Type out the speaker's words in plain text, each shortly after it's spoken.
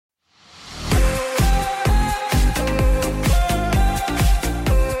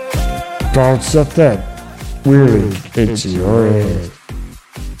Thoughts of that whirling into your head.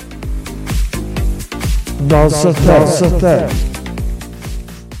 Thoughts of that.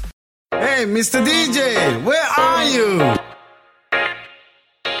 Hey, Mr. DJ, where are you?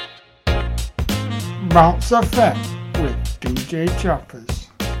 Bounce Effect with DJ Chappers.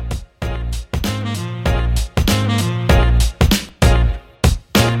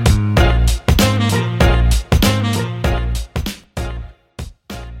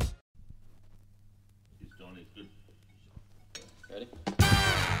 Ready?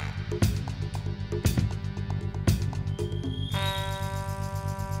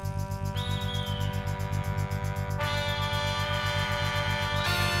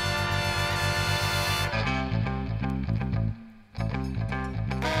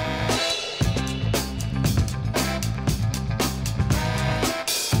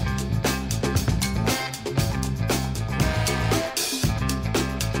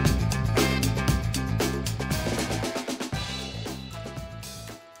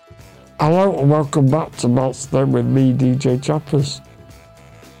 Hello and welcome back to Bounce Then with me, DJ Chappers.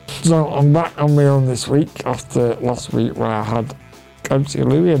 So I'm back on my own this week after last week where I had MC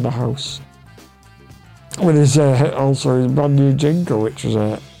Louie in the house. With his also his brand new jingle, which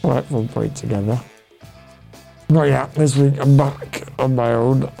was quite fun putting together. But yeah, this week I'm back on my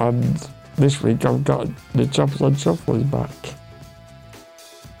own, and this week I've got the Chops and Shuffles back.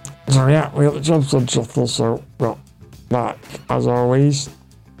 So yeah, we got the Chops and Shuffles, so got back as always.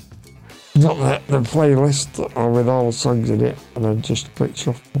 Got the playlist with all the songs in it, and then just click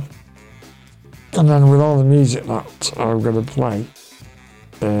shuffle. And then with all the music that I'm going to play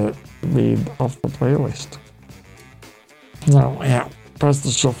being off the playlist. Now, yeah, press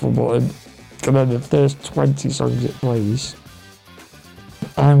the shuffle button, and then the first 20 songs it plays,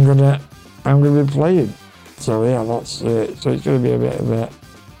 I'm gonna be playing. So yeah, that's it. So it's going to be a bit of a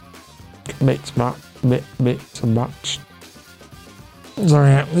mix and match. So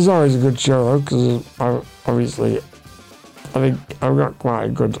yeah, it's always a good show though, because obviously I think I've got quite a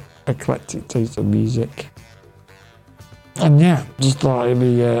good eclectic taste of music. And yeah, just thought it'd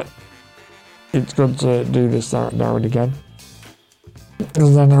be, it's good to do this now and again.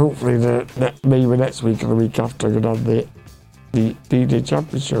 And then hopefully maybe next week or the week after I'm going to have the DJ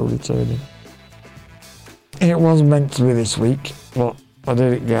Chappers show returning. It was meant to be this week, but I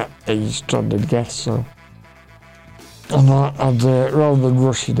didn't get a stranded guest, so... And I'd rather than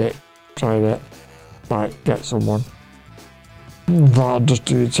rushing it, try to get someone. Thought I'd just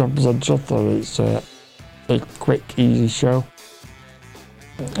do the Chappers and Shuffle. It's a quick, easy show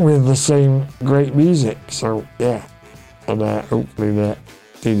with the same great music. So yeah, and hopefully the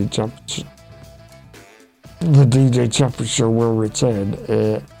DJ Chappers show will return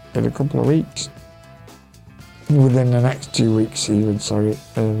in a couple of weeks, within the next 2 weeks even. Sorry,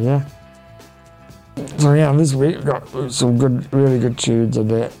 yeah. So yeah, this week we've got some really good tunes, and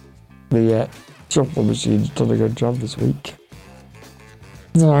the shuffle machine's done a good job this week.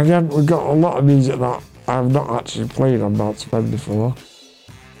 So again, we've got a lot of music that I've not actually played on Bounce Then before.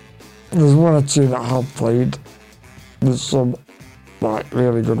 There's one or two that I have played. There's some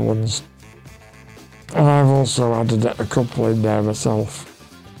really good ones, and I've also added a couple in there myself,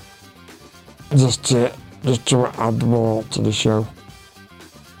 just to add more to the show.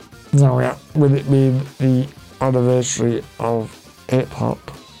 Now yeah, with it being the anniversary of hip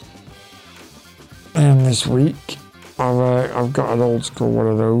hop, and this week I've got an old school one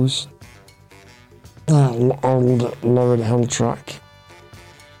of those, old Lauryn Hill track,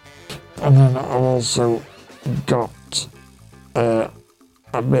 and then I've also got a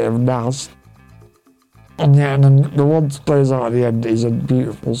bit of Nas, and yeah, and then the one that plays out at the end is a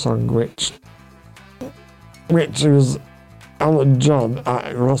beautiful song which was Elton John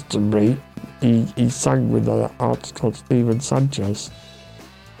at Glastonbury. He sang with an artist called Steven Sanchez.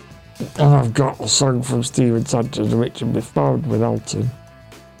 And I've got a song from Steven Sanchez which will be found with Elton.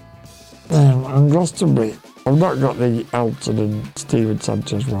 And Glastonbury, I've not got the Elton and Steven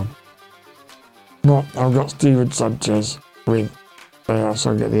Sanchez one. But I've got Steven Sanchez with a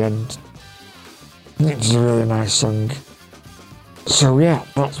song at the end. It's a really nice song. So yeah,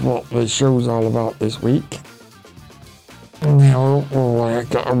 that's what the show's all about this week. Now we'll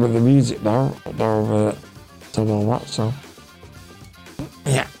get on with the music now. I've done all that, so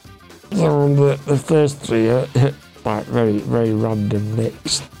yeah. So the first three are very, very random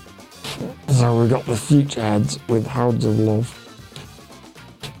mix. So we got the Futureheads with Hounds of Love,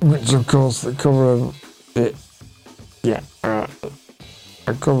 which of course the cover of it, a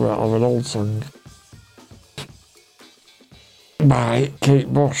cover of an old song by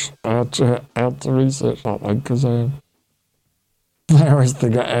Kate Bush. I had to research that one because I always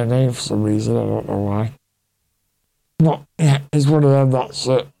forget her name for some reason, I don't know why. But yeah, it's one of them that's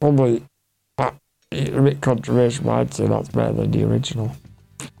probably a bit controversial, but I'd say that's better than the original.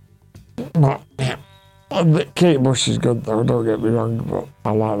 But yeah, Kate Bush is good though, don't get me wrong, but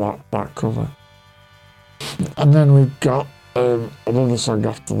I like that cover. And then we've got another song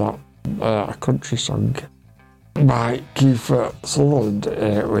after that, a country song by Kiefer Sutherland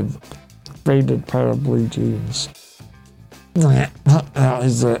with Faded Pair of Blue Jeans. Yeah, that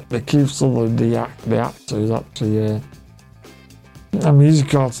is the Keith Sutherland, the actor, is actually a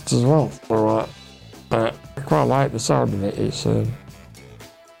music artist as well. So I quite like the sound of it. It's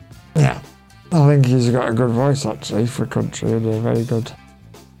yeah, I think he's got a good voice actually for country, and very good.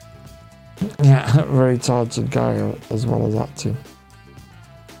 Yeah, very talented guy as well as acting.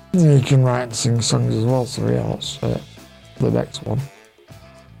 He can write and sing songs as well. So yeah, that's the next one.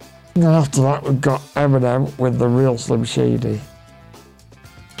 And after that, we've got Eminem with The Real Slim Shady.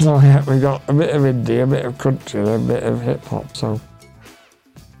 So yeah, we got a bit of indie, a bit of country, and a bit of hip hop. So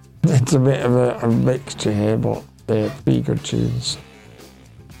it's a bit of a mixture here, but they're 3 good tunes.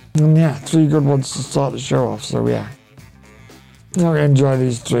 And yeah, 3 good ones to start the show off. So yeah, I hope you enjoy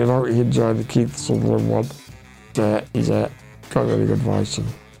these 3. I hope you enjoy the Keith Sutherland one. He's got a really good voice, and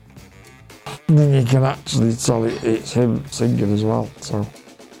then you can actually tell it's him singing as well. So.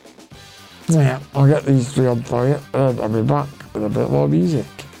 Yeah, I'll get these 3 on for you, and I'll be back with a bit more music.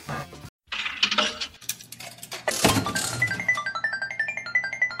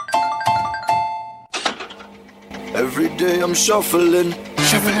 Every day I'm shuffling,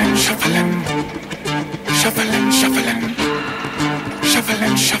 Shuffling, shuffling, shuffling, shuffling,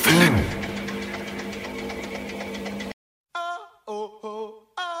 shuffling, shuffling.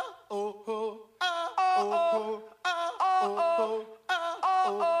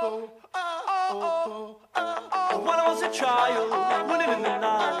 When I was a child, running in the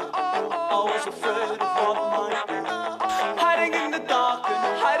night, I was afraid of what might be. Hiding in the dark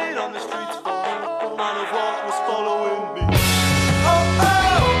and hiding on the streets, for none of what was following me. Oh, oh,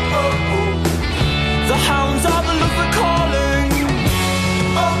 oh, oh. The hounds of love are calling.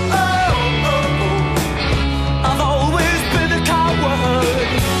 Oh, oh, oh, oh. I've always been a coward.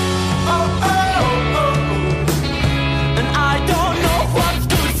 Oh, oh, oh, oh. And I don't know what's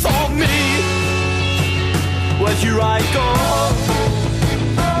good for me. Well, here I go.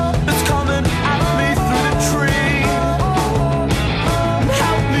 It's coming at me through the tree.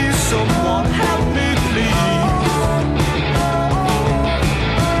 Help me, someone, help me, please.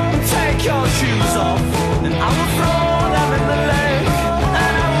 Take your shoes off, and I will throw them in the lake.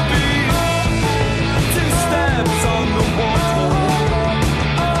 And I will be 2 steps on the water.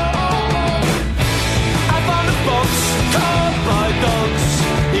 I found a box caught by dogs.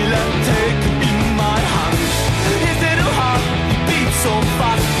 He let take in my hands. His little heart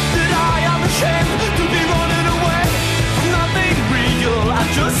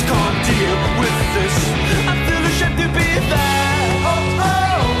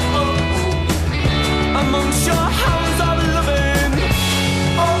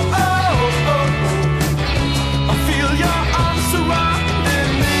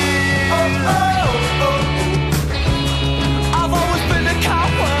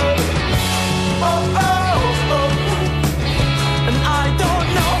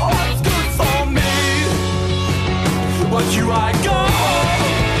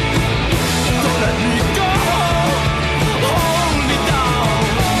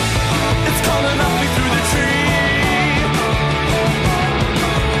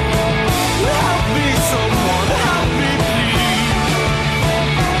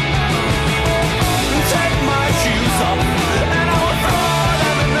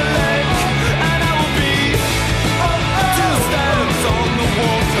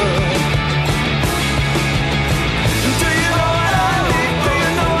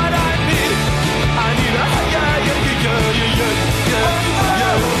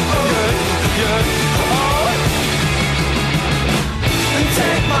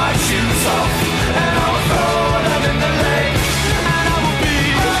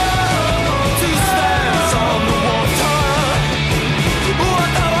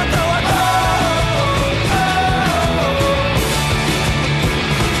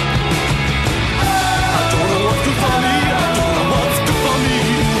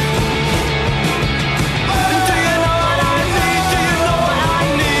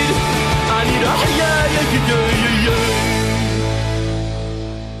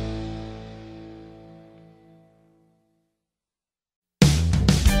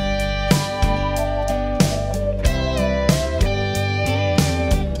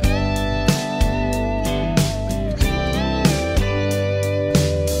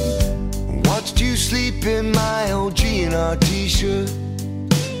picture.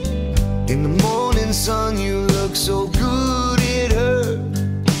 In the morning sun, you look so good it hurt.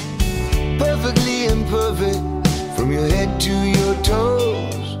 Perfectly imperfect, from your head to your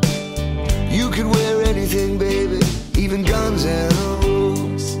toes. You could wear anything, baby, even guns and a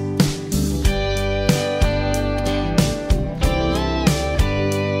rose.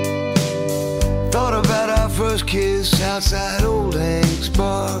 Thought about our first kiss outside old Hank's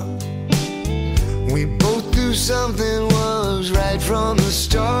bar. We both knew something was right from the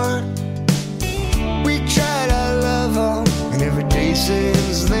start. We tried our love on, and every day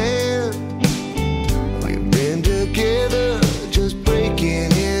since then we've been together, just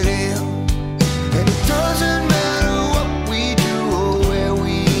breaking it in. And it doesn't matter what we do or where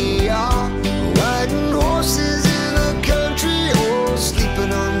we are, riding horses in the country or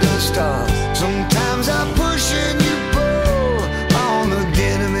sleeping under stars. Sometimes I push and you pull on the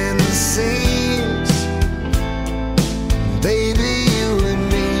denim and the seams. Baby, you and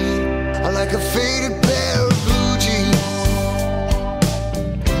me are like a faded pair of blue jeans.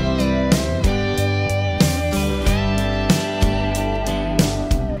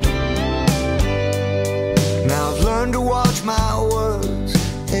 Now I've learned to watch my words,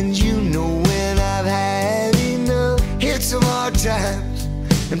 and you know when I've had enough. Hit some hard times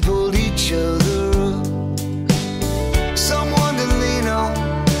and pulled each other up. Someone to lean on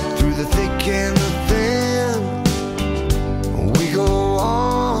through the thick and the thin. We go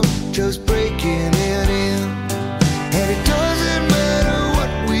on, just breaking it in. And it doesn't matter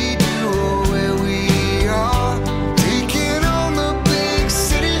what we do or where we are, taking on the big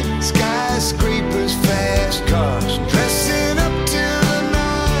city, skyscrapers, fast cars, dressing up to the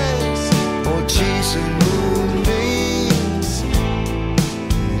nines, or chasing moonbeams.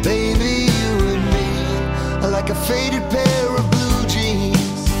 Baby, you and me are like a faded pair of blue jeans.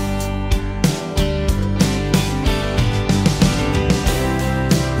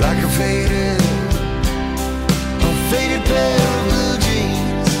 Like a faded pair of blue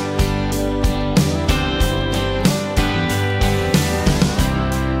jeans.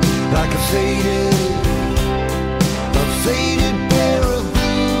 Like a faded pair of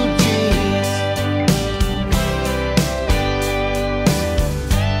blue jeans.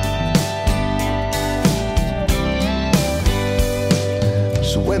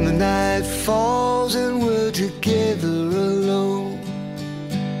 So when the night falls and we're together alone,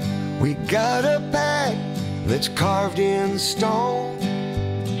 we got a pact that's carved in stone.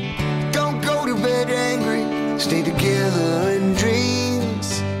 Don't go to bed angry, stay together in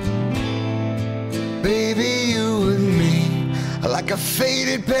dreams. Baby, you and me are like a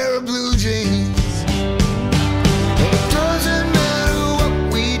faded pair of blue jeans. And it doesn't matter what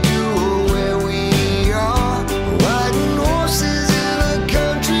we do or where we are, riding horses in the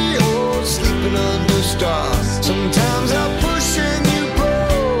country or sleeping under stars. Sometimes I push and you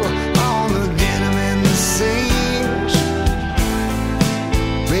pull on the denim and the seams.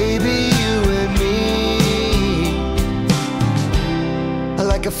 Baby, you and me are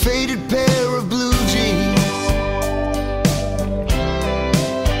like a faded pair of blue jeans.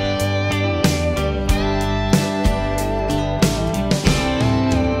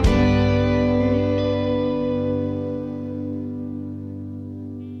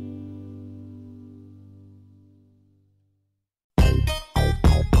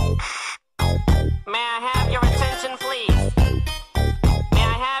 May I have your attention, please? May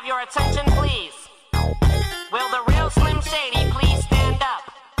I have your attention, please? Will the real Slim Shady please stand up?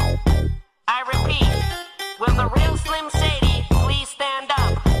 I repeat, will the real Slim Shady please stand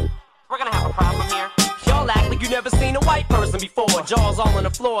up? We're gonna have a problem here. Y'all act like you never seen a white person before. Jaws all on the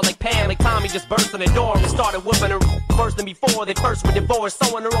floor like Pam, like Tommy just burst in the door and started whooping her worse than before. They first were divorced,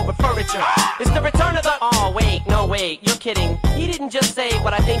 sewing her over furniture. It's the return of the... Oh, wait, no, wait, you're kidding. He didn't just say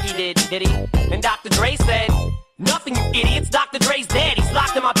what I think he did he? And Dr. Dre said... Nothing, you idiots. Dr. Dre's dead. He's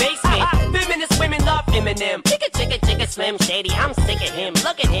locked in my basement. Feminist women love Eminem. Chicka, Slim Shady. I'm sick of him.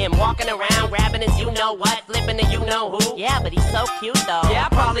 Look at him walking around, grabbing his you-know-what, flipping the you-know-who. Yeah, but he's so cute, though. Yeah,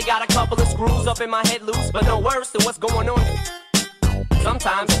 I probably got a couple of screws up in my head loose, but no worse than what's going on.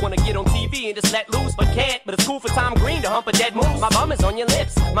 Sometimes I wanna get on TV and just let loose, but can't. But it's cool for Tom Green to hump a dead moose. My bum is on your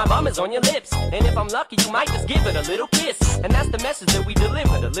lips, my bum is on your lips. And if I'm lucky, you might just give it a little kiss. And that's the message that we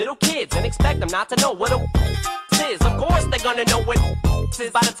deliver to little kids, and expect them not to know what a is. Of course they're gonna know what is.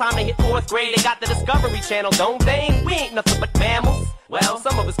 By the time they hit 4th grade, they got the Discovery Channel, don't they? We ain't nothing but mammals. Well,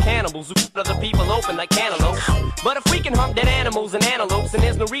 some of us cannibals who cut other people open like cantaloupes. But if we can hump dead animals and antelopes, then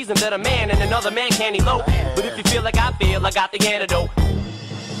there's no reason that a man and another man can't elope. But if you feel like I feel, I got the antidote.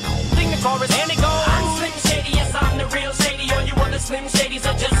 Sing the chorus and it goes. I'm Slim Shady, yes I'm the real Shady. All you other Slim Shadys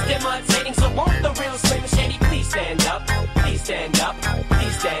are just imitating. So won't the real Slim Shady please stand up? Please stand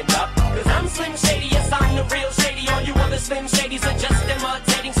Slim Shady, yes, I'm the real Shady. All you other Slim Shadys are just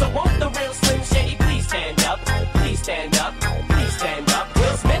imitating. So won't the real Slim Shady please stand up? Please stand up, please stand up.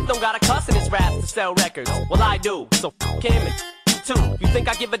 Will Smith don't got a cuss in his raps to sell records. Well, I do, so f*** him and you too. You think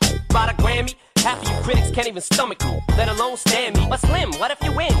I give a about a Grammy? Half of you critics can't even stomach me, let alone stand me. But Slim, what if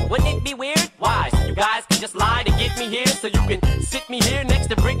you win? Wouldn't it be weird? Why? So you guys can just lie to get me here, so you can sit me here next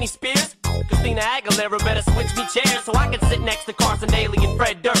to Britney Spears? Christina Aguilera better switch me chairs so I can sit next to Carson Daly and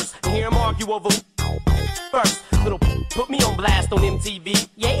Fred Durst and hear them argue over first. Little put me on blast on MTV.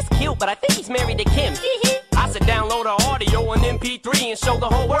 Yeah, he's cute, but I think he's married to Kim. I said download our audio on MP3 and show the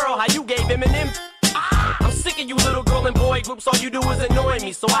whole world how you gave him an M. I'm sick of you little girl and boy groups, all you do is annoy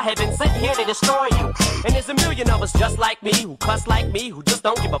me. So I have been sent here to destroy you. And there's a million of us just like me, who cuss like me, who just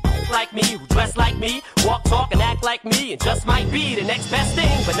don't give a f like me, who dress like me, walk, talk, and act like me, and just might be the next best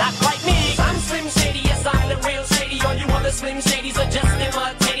thing, but not quite me. I'm Slim Shady, yes, I'm the real Shady. All you other Slim Shadys are just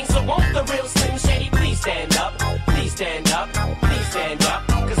imitating. So won't the real Slim Shady please stand up? Please stand up, please stand up.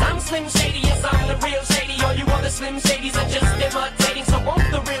 Cause I'm Slim Shady, yes, I'm the real Shady. All you other Slim Shadys are just imitating. So won't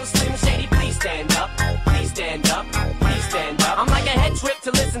the real Slim Shady please stand up? Please stand up, please stand up. I'm like a head trip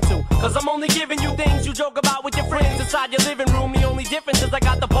to listen to, cause I'm only giving you things you joke about with your friends inside your living room. The only difference is I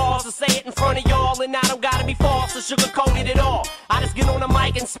got the balls to say it in front of y'all, and I don't gotta be false or sugarcoat it at all. I just get on the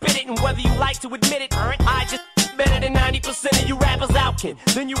mic and spit it, and whether you like to admit it, I just better than 90% of you rappers out, kid.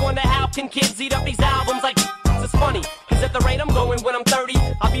 Then you wonder how can kids eat up these albums like it's funny, cause at the rate I'm going when I'm 30,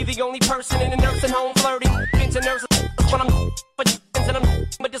 I'll be the only person in a nursing home flirting. Been to nurses when I'm and I'm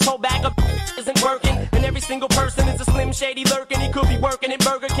but this whole bag of isn't working. And every single person is a Slim Shady lurking. He could be working at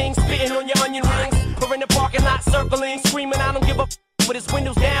Burger King, spitting on your onion rings, or in the parking lot circling, screaming I don't give a with his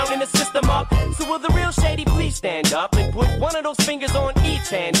windows down and the system up. So will the real Shady please stand up and put one of those fingers on each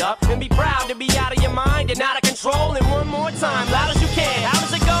hand up and be proud to be out of your mind and out of control. And one more time, loud as you can. How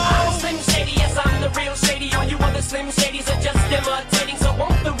does it go? I'm Slim Shady, yes, I'm the real Shady. All you other Slim Shadys are just imitating. So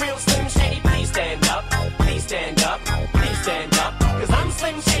won't the real Slim Shady please stand up? Please stand up, please stand up. Cause I'm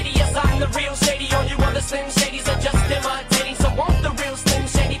Slim Shady, yes, I'm the real Shady. All you other Slim Shadys are just imitating. So won't the real Slim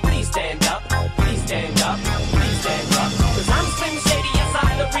Shady please stand up? Please stand up, please stand up. Cause I'm Slim Shady, yes,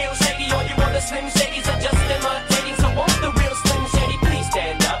 I'm the real Shady. All you other Slim Shadys are just imitating. So won't the real Slim Shady please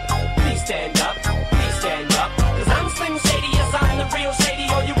stand up? Please stand up, please stand up. Cause I'm Slim Shady, yes, I'm the real Shady.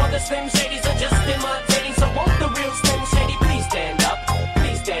 All you other Slim Shadys are just imitating. So won't the real Slim Shady please stand up?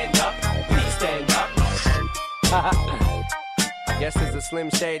 Please stand up, please stand up. I guess there's a Slim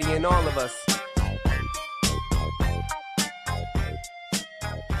Shady in all of us.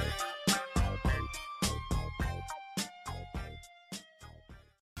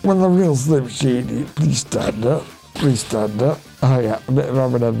 When the real Slim Shady, please stand up, please stand up. Oh yeah, a bit of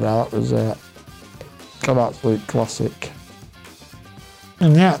Eminem now, that was an absolute classic.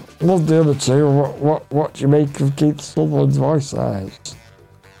 And yeah, love the other two. What do you make of Keith Sutherland's voice there?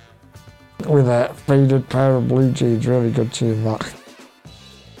 With a faded pair of blue jeans, really good tune that.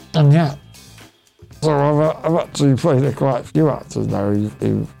 And yeah, so I've actually played quite a few actors now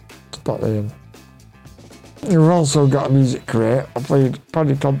who've got in. You've also got a music career. I played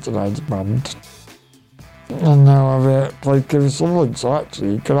Paddy Considine's band, and now I've played Kevin Sutherland. So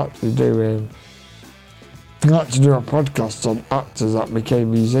actually, you can actually do a podcast on actors that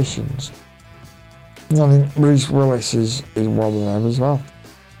became musicians. And I think Bruce Willis is one of them as well.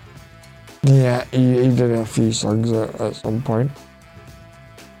 Yeah, he did a few songs at some point.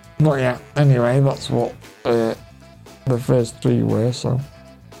 But yeah, anyway, that's what the first three were. So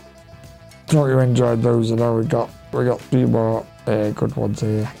hope you enjoyed those. And now we got three more good ones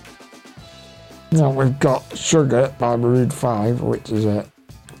here. Now we've got Sugar by Maroon 5, which is a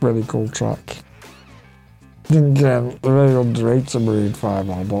really cool track. I think they're very underrated, Maroon 5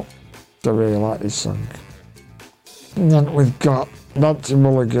 are, but I really like this song. And then we've got Nancy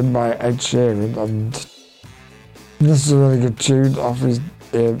Mulligan by Ed Sheeran, and this is a really good tune off his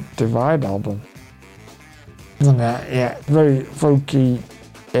Divide album. And yeah, very folky,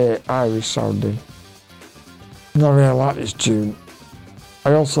 Irish sounding. And I really like this tune.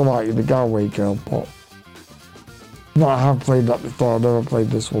 I also like The Galway Girl, but I have played that before. I've never played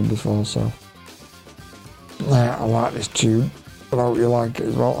this one before, so yeah, I like this tune. I hope you like it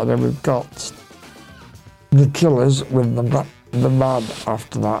as well. And then we've got The Killers with the Man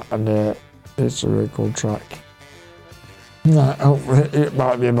after that, and it's a really cool track. Hopefully it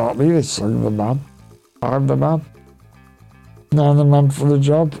might be about me, this song, The Man. I'm the man. Now the man for the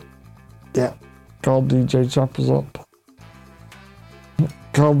job. Yeah, call DJ Chappers up.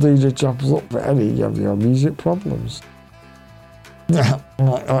 Call DJ Chappers up for any of your music problems. Yeah,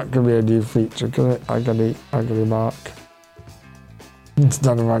 that could be a new feature, could it? Agony Mark.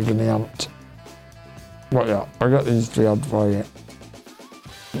 Instead of Agony Ant. But yeah, I got these 3 on for you.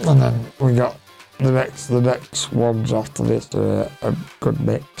 And then we got the next ones after this are a good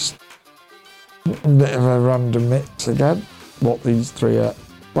mix. A bit of a random mix again, but these 3 are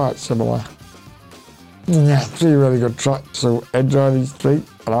quite similar. And yeah, 3 really good tracks, so enjoy these 3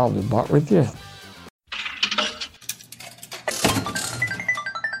 and I'll be back with you.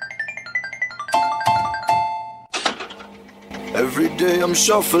 Every day I'm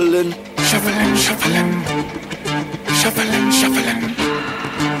shuffling. Shuffling, shuffling, shuffling, shuffling,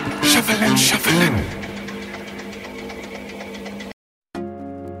 shuffling, shuffling.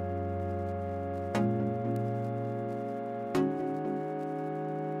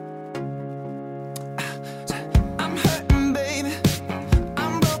 I'm hurting, baby.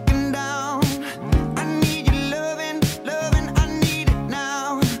 I'm broken down. I need your loving, I need it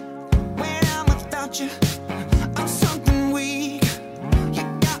now. When I'm without you, I'm something weak. You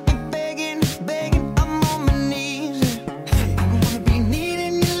got me begging, I'm on my knees. I wanna be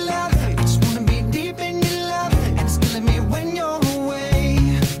needing your love. I just wanna be deep in your love. And it's killing me when you're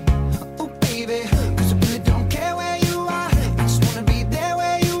away. Oh, baby, 'cause I really don't care where you are. I just wanna be there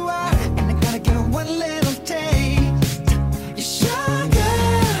where you are. And I gotta get one little taste. Your sugar,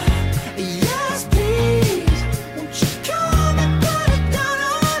 yes please. Won't you come and put it down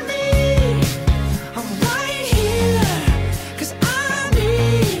on me? I'm right here, 'cause I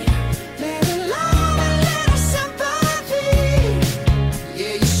need little love and little sympathy.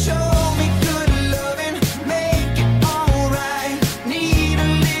 Yeah, you show me good loving, make it alright. Need a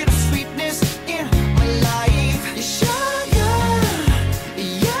little sweetness in my life. Your sugar,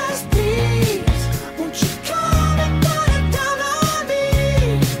 yes please. Won't you come and put it down on me?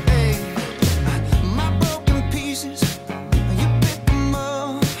 Hey, my broken pieces, you pick them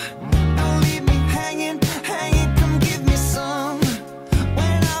up. Don't leave me hanging, come give me some.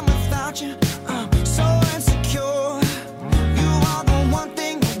 When I'm without you, I'm so insecure. You are the one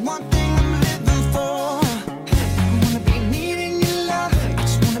thing I'm living for. I wanna be needing your love, I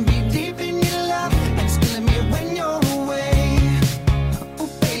just wanna be deep in your love. And it's killing me when you're away. Oh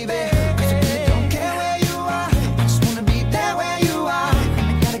baby, 'cause I really don't care where you are. I just wanna be there where you are. And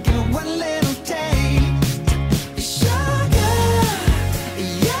I gotta get one little taste. Your sugar,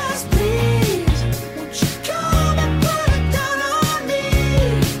 yes please. Won't you come and put it down on me?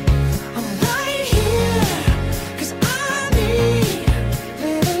 I'm right here, 'cause I need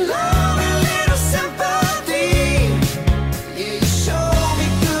little love and little sympathy. Yeah, you show me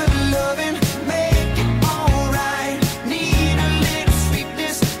good loving, make it alright. Need a little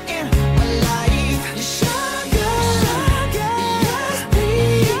sweetness in my life. Your sugar, yes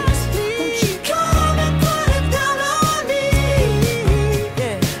please. Won't you come and put it down on me?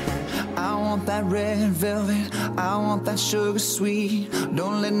 Yeah, I want that red velvet, I want that sugar sweet.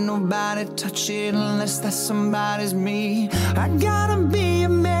 Don't let nobody touch it unless that somebody's me. I gotta be a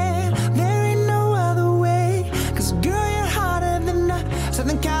man, there ain't no other way. 'Cause girl, you're hotter than a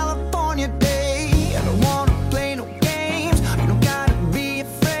Southern California day. I don't wanna play no games, you don't gotta be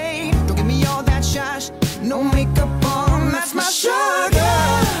afraid. Don't give me all that shush, no makeup on, that's my sugar.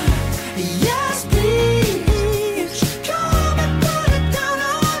 Yes please, come and put it down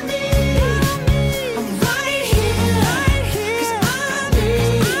on me. I'm right here, 'cause I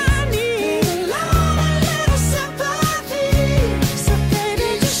need little love and little sympathy. So baby,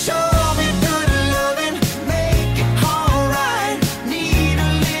 just show me good loving, make it alright. Need a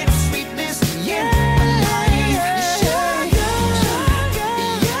little sweetness in my life. Sugar,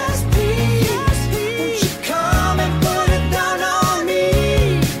 yes please. Won't you come and put it down on me?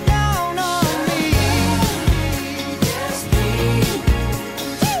 Down on me. Yes please.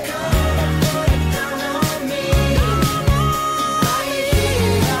 Come and put it down on me. Right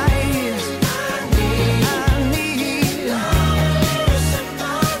here, I need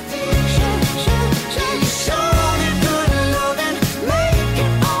sympathy. Yeah, you show me good loving, make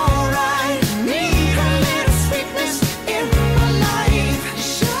it alright. Need a little sweetness in my life.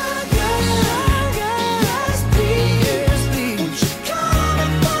 Sugar, yes please. Won't you come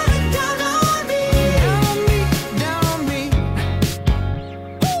and put it down on me? Down on me.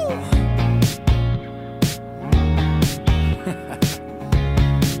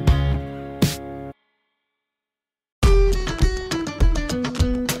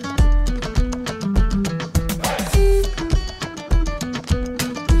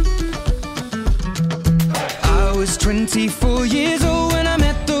 I was 24 years old when I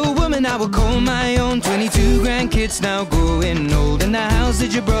met the woman I would call my own. 22 grandkids now growing old, and the house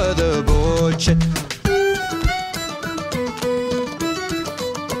that your brother bought you.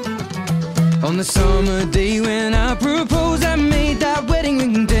 On the summer day when I proposed, I made that wedding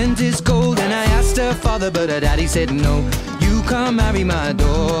ring dentist gold, and I asked her father, but her daddy said no. You can't marry my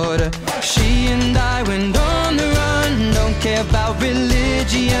daughter. She and I went on the run, don't care about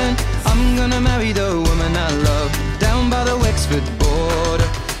religion. I'm gonna marry the woman I love, down by the Wexford border.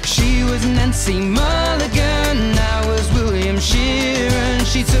 She was Nancy Mulligan, I was William Sheeran.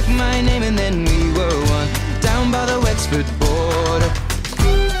 She took my name and then we were one, down by the Wexford border.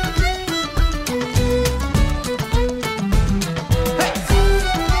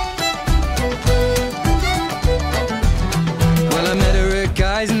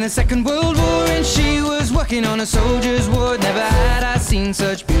 In the Second World War, and she was working on a soldier's ward. Never had I seen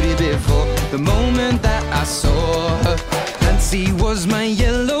such beauty before. The moment that I saw her, Nancy was my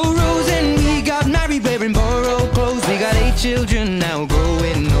yellow rose, and we got married wearing borrowed clothes. We got 8 children now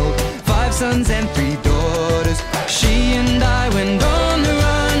growing old, 5 sons and 3 daughters. She and I went on the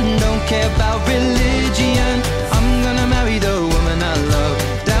run, don't care about religion. I'm gonna marry the woman I love,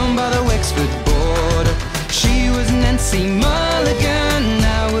 down by the Wexford border. She was Nancy Mulligan,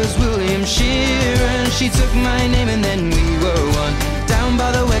 I was William Sheeran. She took my name and then we were one, down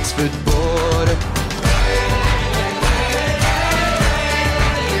by the Wexford border.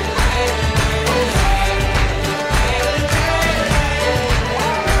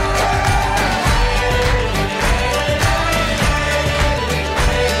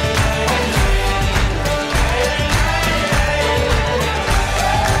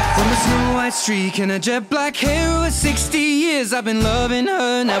 Streak and a jet black hair. Over 60 years I've been loving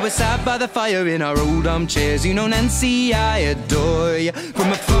her. Now we're sat by the fire in our old armchairs. You know Nancy, I adore you.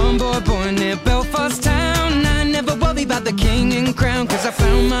 From a farm boy born near Belfast town, I never worry about the king and crown, cause I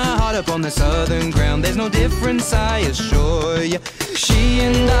found my heart up on the southern ground. There's no difference, I assure you. She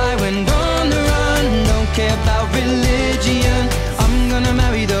and I went on the run, don't care about religion. I'm gonna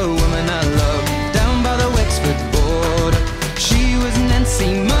marry the woman I love, down by the Wexford border. She was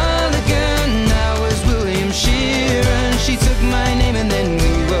Nancy Mulligan, I was William Sheeran. She took my name and then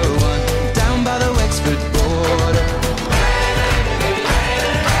we were one, down by the Wexford border.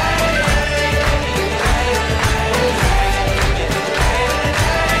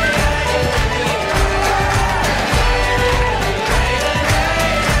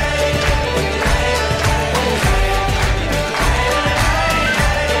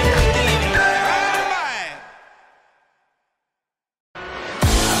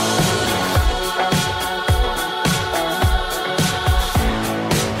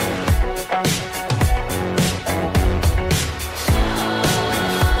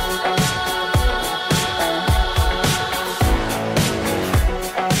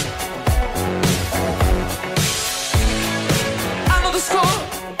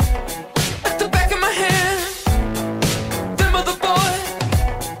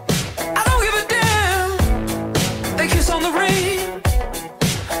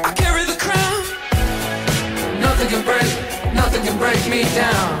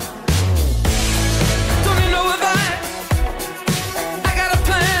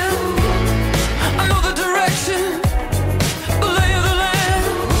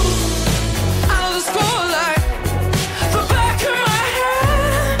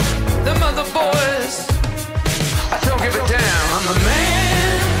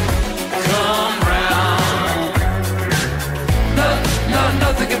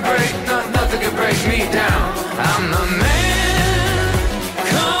 Nothing can break me down. I'm the man.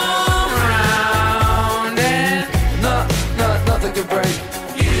 Come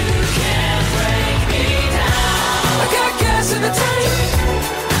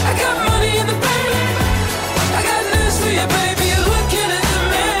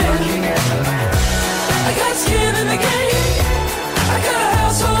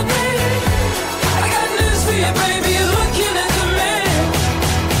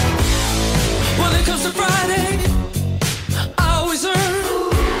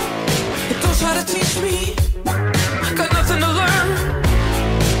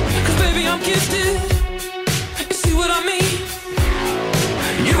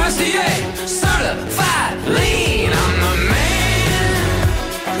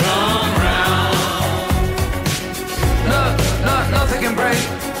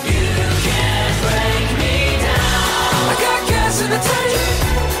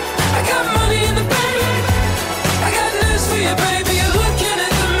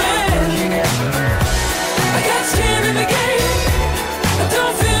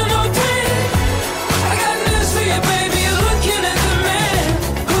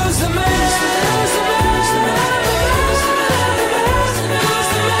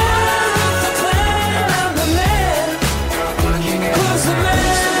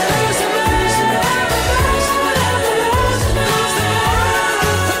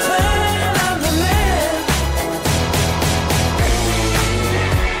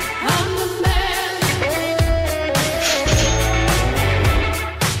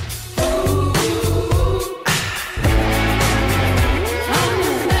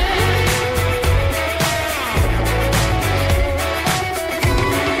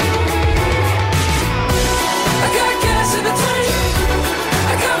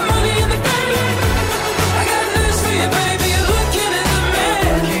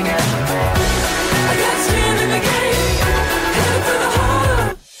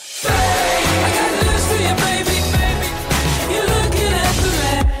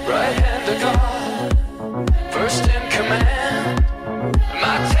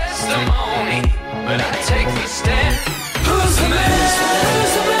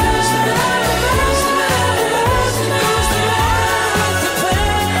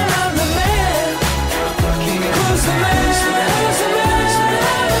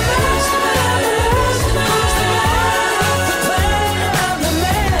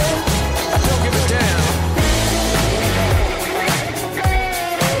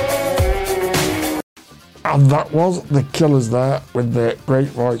And that was The Killers there with the great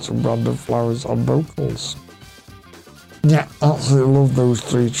voice of Brandon Flowers on vocals. Yeah, absolutely love those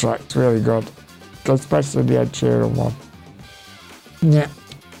 3 tracks, really good. Especially the Ed Sheeran one. Yeah,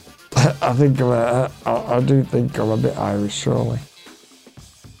 I think I do think I'm a bit Irish, surely.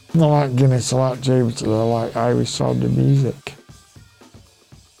 I like Guinness, I like Jameson, I like Irish sounding music.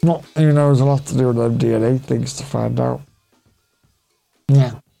 Not, who knows, I'll have to do them DNA things to find out.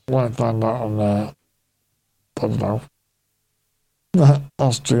 Yeah, I want to find out on, I don't know,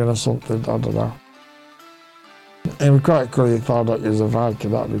 Austrian or something, I don't know. It would be quite cool if you found out you was a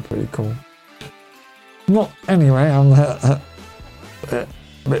Viking, that'd be pretty cool. Well, anyway, I'm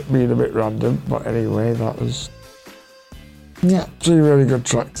being a bit random, but anyway, that was, yeah, 3 really good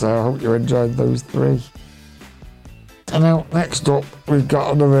tracks there. I hope you enjoyed those 3. And now, next up, we've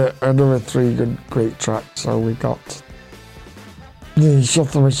got another 3 great tracks. So we got the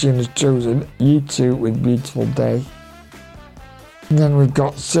Shuffle Machine has chosen U2 with Beautiful Day. And then we've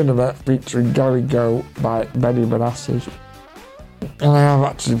got Cinema featuring Gary Go by Benny Benassi. And I have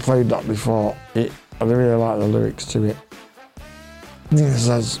actually played that before. I really like the lyrics to it. It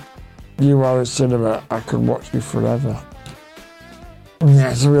says, "You are a cinema, I could watch you forever." And yeah,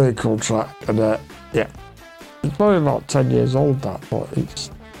 it's a really cool track. And yeah, it's probably about 10 years old, that, but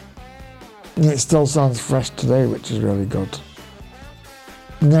it still sounds fresh today, which is really good.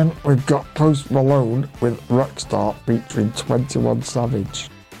 And then we've got Post Malone with Rockstar featuring 21 Savage.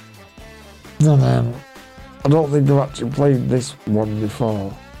 And I don't think I've actually played this one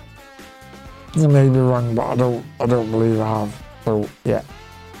before. I may be wrong, but I don't believe I have. So yeah,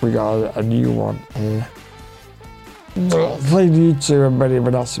 we got a new one here. I've played U2 and Benny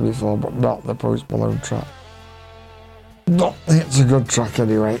Benassi before, but not the Post Malone track. No, it's a good track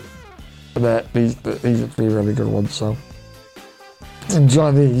anyway. And these are 3 really good ones, so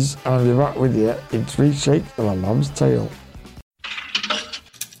enjoy these, and I'll be back with you in 3 shakes of a lamb's tail.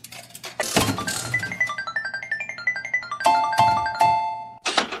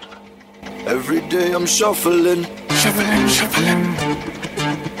 Every day I'm shuffling, Shuffling, shuffling,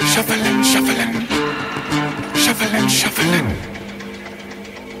 shuffling, shuffling, shuffling, shuffling.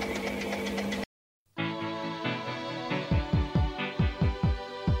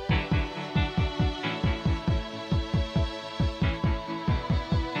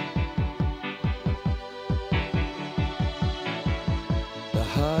 The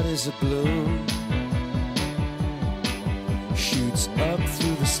heart is a balloon, shoots up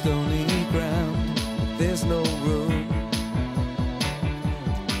through the stony ground. There's no room,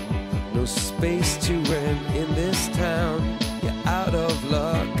 no space to rent in this town. You're out of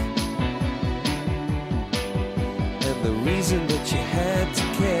luck, and the reason that you had to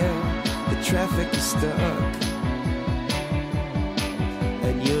care, the traffic is stuck,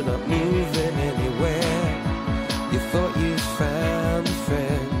 and you're not moving anywhere. You thought you found a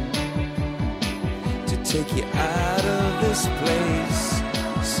friend to take you out of this place,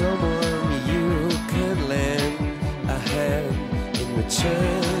 someone you could lend a hand in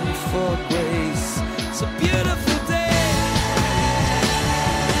return for grace. It's a beautiful day.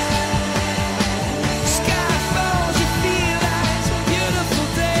 Sky falls, you feel like it's a beautiful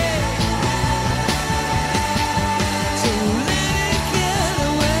day. So let it get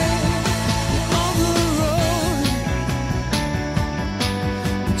away on the road,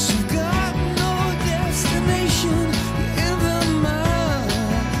 but you've got no destination. You're in the mud,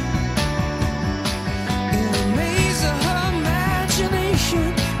 in the maze of her imagination.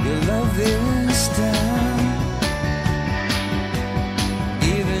 Your love is down,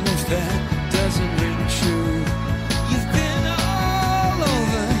 even if that doesn't ring true. You've been all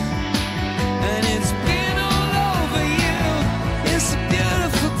over, and it's been all over you. It's a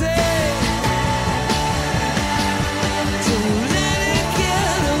beautiful day. So let it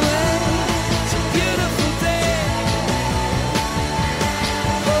get away. It's a beautiful day.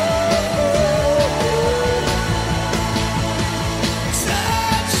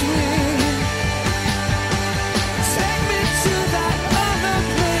 Touch me, take me to that other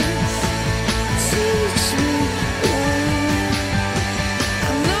place. Teach me,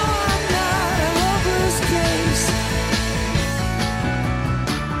 I know I'm not a hopeless case.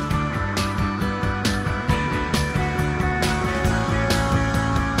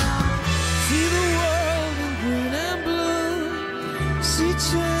 See the world in green and blue. See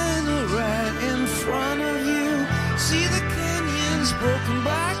China right in front of you. See the canyons broken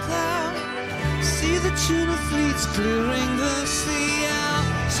by cloud. See the tuna fleets clearing the sea out.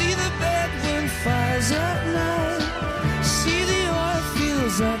 See the bedroom fires at night. See the oil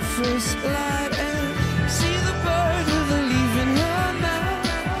fields at first light. And see the bird with a leaf in her mouth.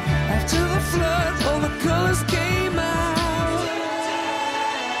 After the flood, all the colors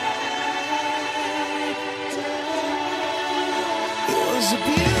a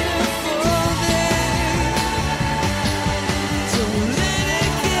beautiful day. Don't let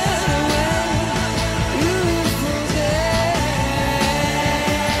it get away. Beautiful day.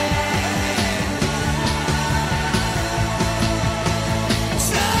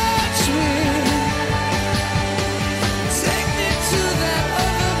 Touch me. Take me to that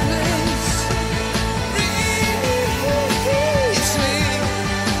other place. Release me.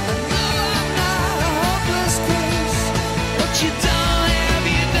 I know I'm not a hopeless case, but you don't have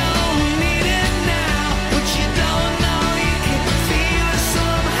your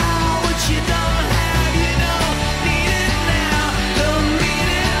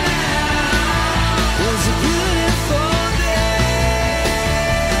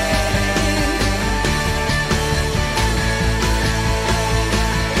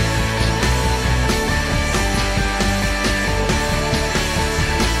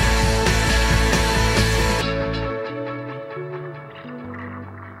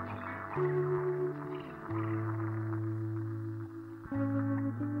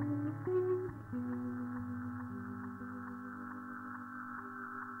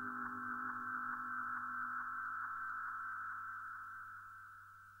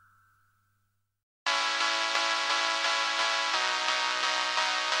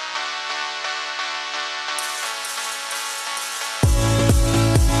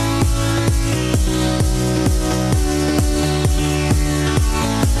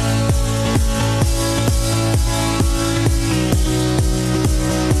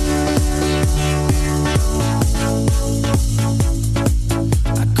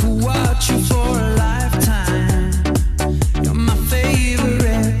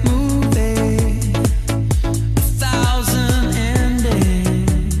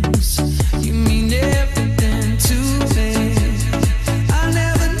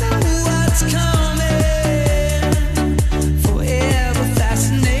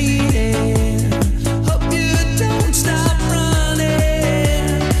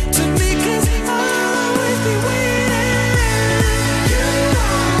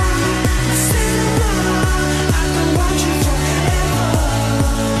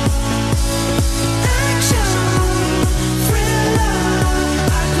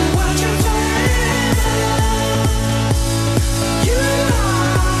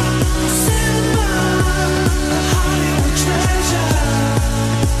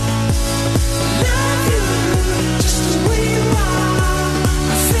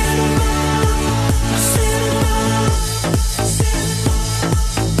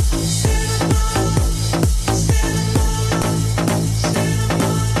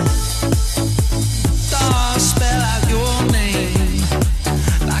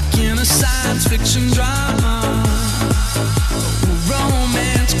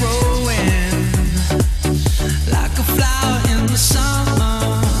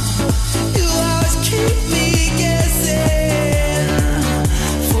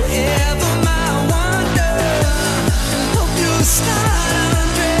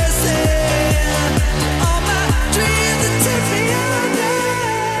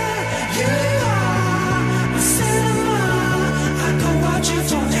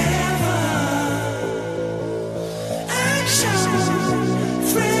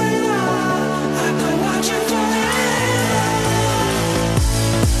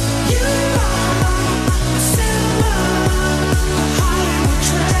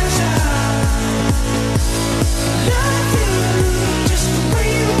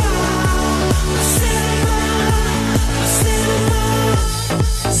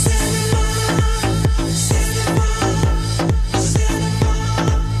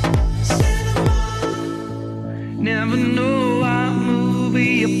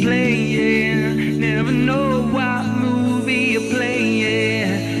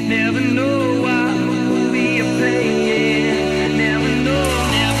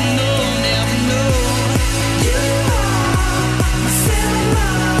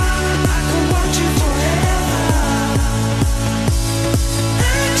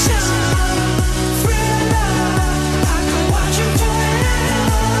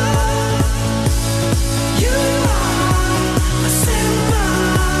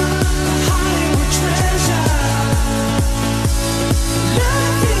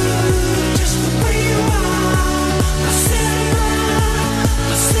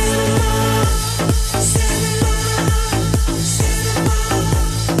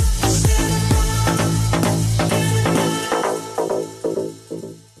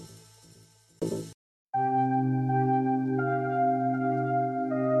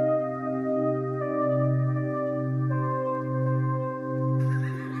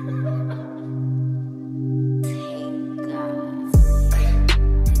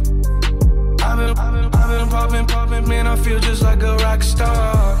like a rock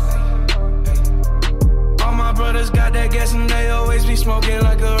star. All my brothers got that gas and they always be smoking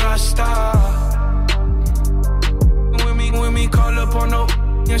like a rock star. When we call up on no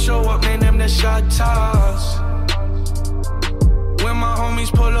and show up, man, them the shot toss. When my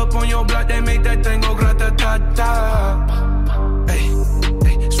homies pull up on your block, they make that thing go grata-ta-ta. Hey,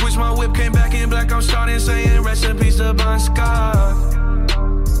 hey, switch my whip, came back in black, I'm starting saying rest in peace to Bon Scott.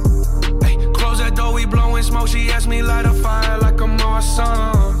 Hey, close that door, we blowing smoke, she asked me light a fire like a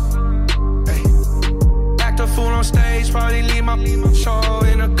Marsan. Hey, act a fool on stage, probably leave my show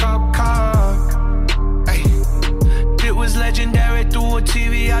in a cop car. Hey, it was legendary through a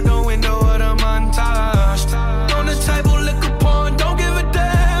TV out the window of the montage. On the table, liquor porn, don't give a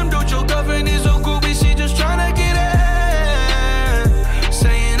damn. Dude, your girlfriend is so groovy, she just tryna get in.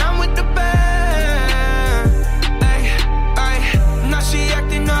 Saying I'm with the band. Ay, ay, now she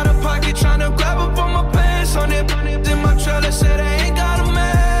acting out of pocket, tryna grab up on my pants. On it, in my trailer, said they ain't got a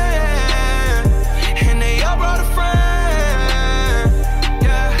man. And they all brought a friend.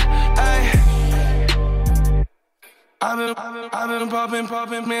 Yeah, ay. I've been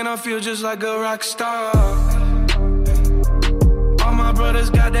popping, man, I feel just like a rock star. All my brothers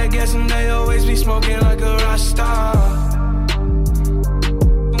got that gas and they always be smoking like a rock star.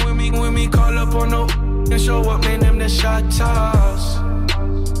 When we call up on no and show up, man, them the shot toss.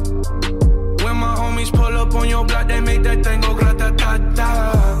 When my homies pull up on your block, they make that thing go grata-ta-ta.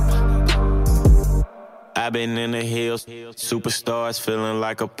 I've been in the hills, superstars, feeling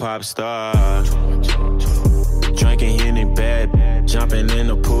like a pop star. Drinking Henny bad, jumping in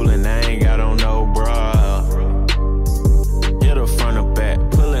the pool and I ain't got on no bra. Hit her front or back,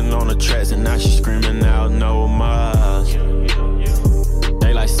 pulling on the tracks and now she screaming out no more.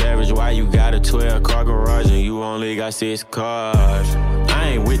 They like Savage, why you got a 12-car garage and you only got 6 cars? I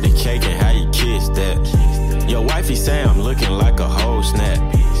ain't with the cake and how you kiss that. Your wifey say I'm looking like a whole snap.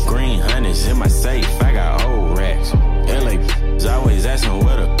 Green honey's in my safe, I got old racks. LA always asking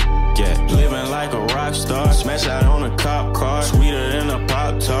where the get. Living like a rock star, smash out on a cop car, sweeter than a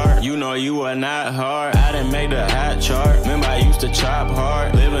Pop-Tart. You know you are not hard, I didn't make the hot chart. Remember I used to chop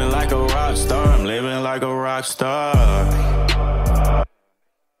hard, living like a rock star, I'm living like a rock star.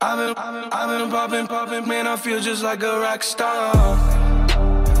 I've been popping, man, I feel just like a rock star.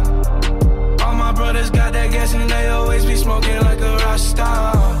 All my brothers got that gas and they always be smoking like a rock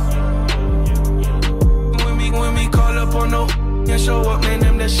star. When we call up on no and show up, man,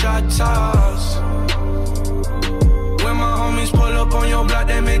 them the shot toss. When my homies pull up on your block,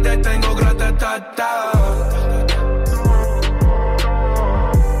 they make that thing go grata-ta-ta.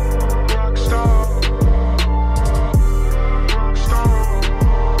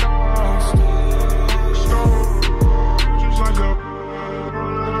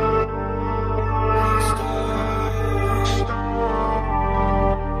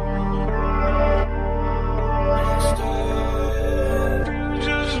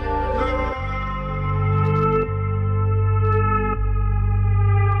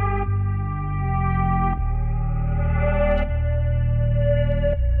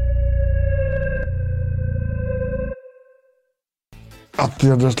 I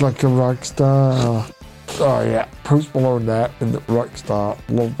feel just like a rock star. Oh yeah, Post Malone there in the rock star.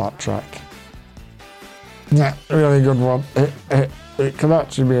 Love that track. Yeah, really good one. It can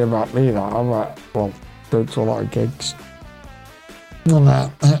actually be about me that I'm like, well, go to a lot of gigs.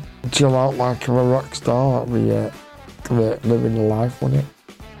 And chill out like I'm a rock star. That'd be living the life, wouldn't it?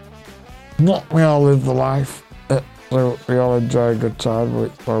 Not we all live the life. So we all enjoy a good time, but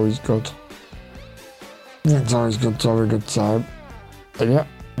it's always good. It's always good to have a good time. And yeah,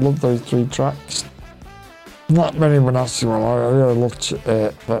 love those 3 tracks. Not many Manassi one, I really love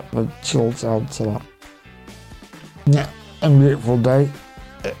the chill sound to that. Yeah, a beautiful day.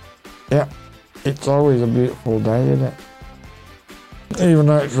 Yeah, it's always a beautiful day, isn't it? Even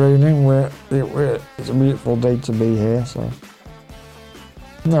though it's raining, it's a beautiful day to be here, so.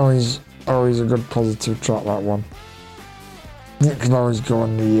 Always a good positive track, that one. It can always go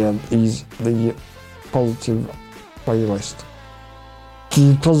on the positive playlist.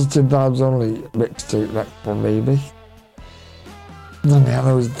 The Positive Vibes Only mixtape next one, maybe. And yeah,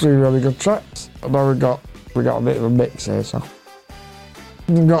 there was 3 really good tracks. And now we got a bit of a mix here, so.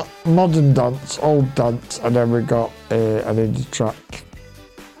 We've got modern dance, old dance, and then we got an indie track.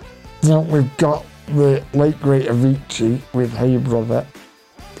 Then we've got the late great Avicii with Hey Brother,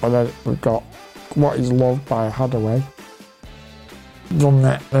 and then we've got What Is Love by Hadaway. From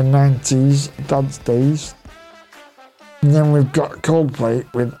the 90s dance days. And then we've got Coldplay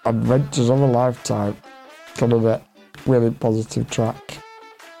with Adventures of a Lifetime. Kind of a really positive track.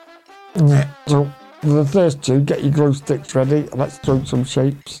 Yeah, so for the first two, get your glue sticks ready. Let's throw some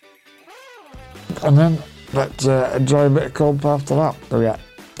shapes. And then let's enjoy a bit of comp after that. So yeah,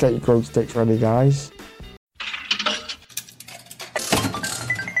 get your glue sticks ready, guys.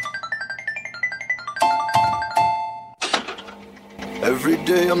 Every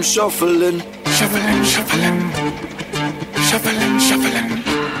day I'm shuffling, Shuffling, shuffling, shuffling, shuffling,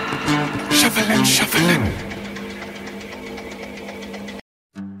 shuffling, shuffling.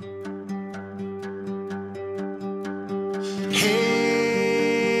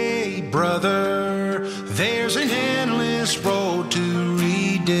 Hey, brother, there's an endless road to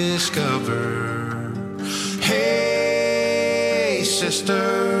rediscover. Hey,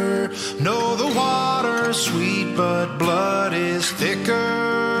 sister, know the water's sweet, but blood is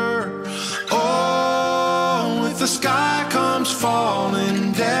thicker. Oh, if the sky comes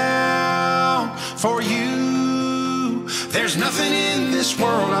falling down for you, there's nothing in this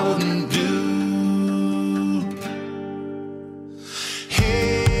world I wouldn't do.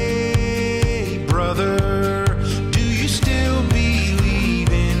 Hey, brother, do you still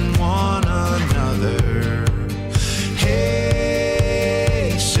believe in one another?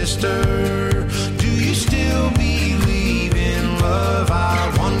 Hey, sister, do you still believe in love?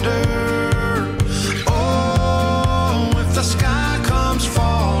 I wonder. Oh, if the sky comes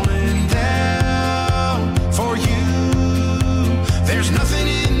falling down for you, there's nothing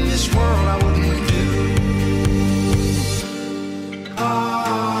in this world I wouldn't do.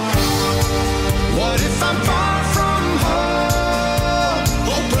 What if I'm far from home?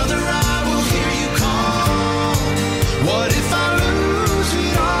 Oh, brother, I will hear you call. What if I lose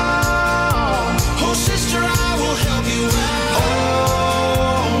it all? Oh, sister, I will help you out.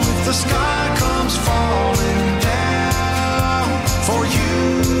 Oh, if the sky comes falling down for you,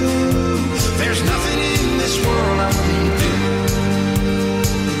 there's nothing in this world I wouldn't do.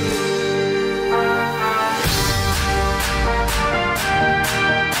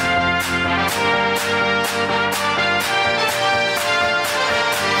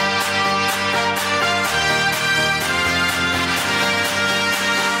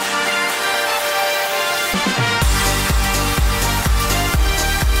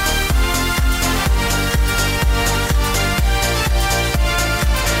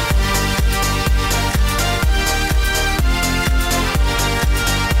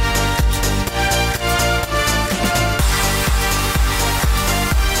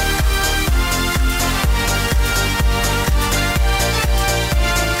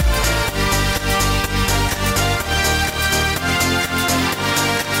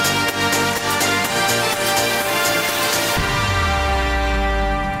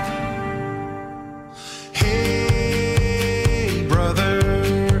 Hey, brother,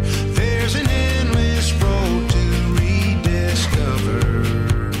 there's an endless road to rediscover.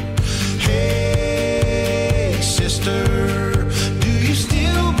 Hey, sister, do you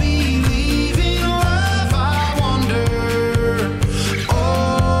still believe in love? I wonder.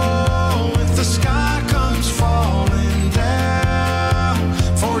 Oh, if the sky comes falling down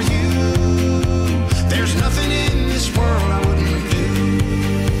for you, there's nothing in this world I wouldn't do.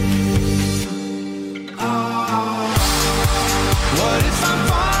 What if I'm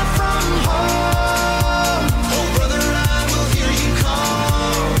far from home? Oh, brother, I will hear you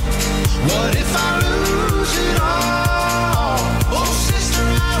call. What if I lose it all? Oh, sister,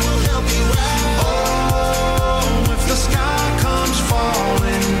 I will help you out. Oh, if the sky comes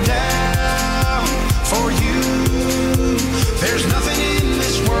falling down for you, there's nothing in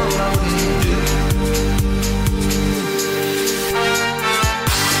this world I wouldn't do.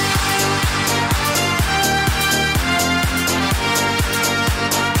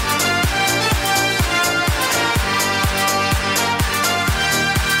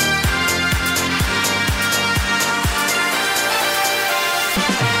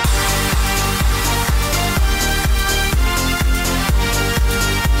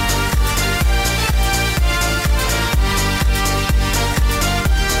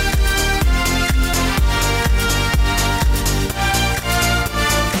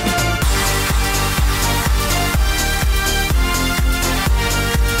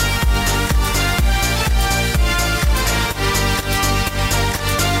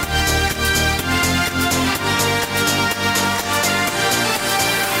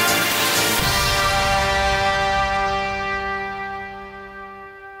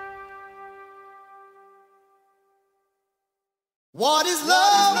 What is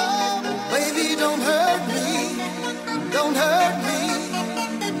love? Baby, don't hurt me. Don't hurt me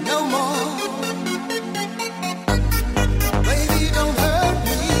no more. Baby, don't hurt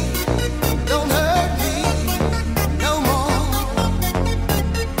me. Don't hurt me no more.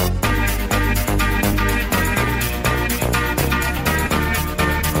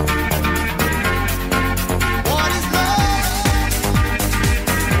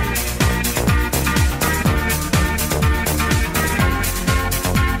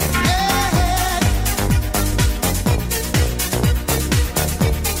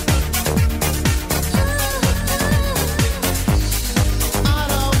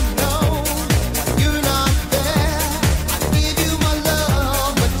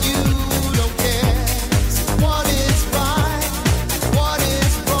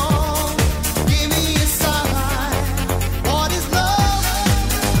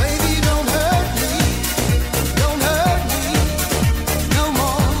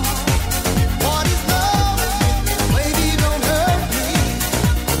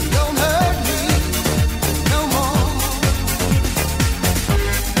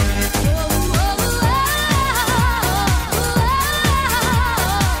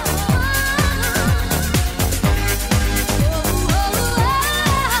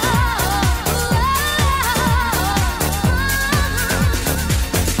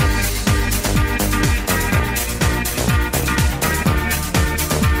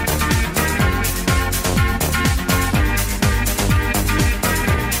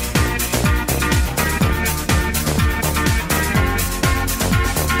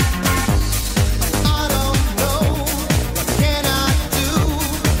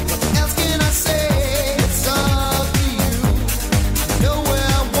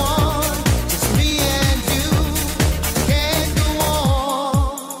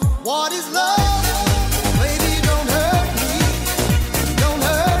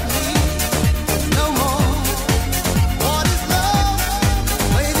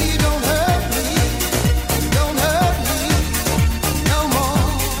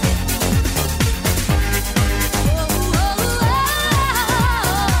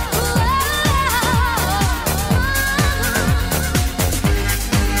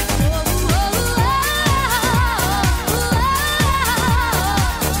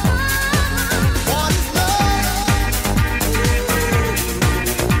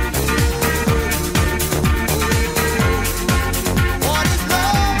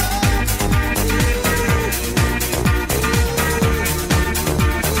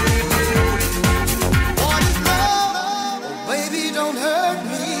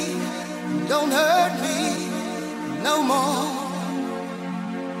 don't hurt me no more.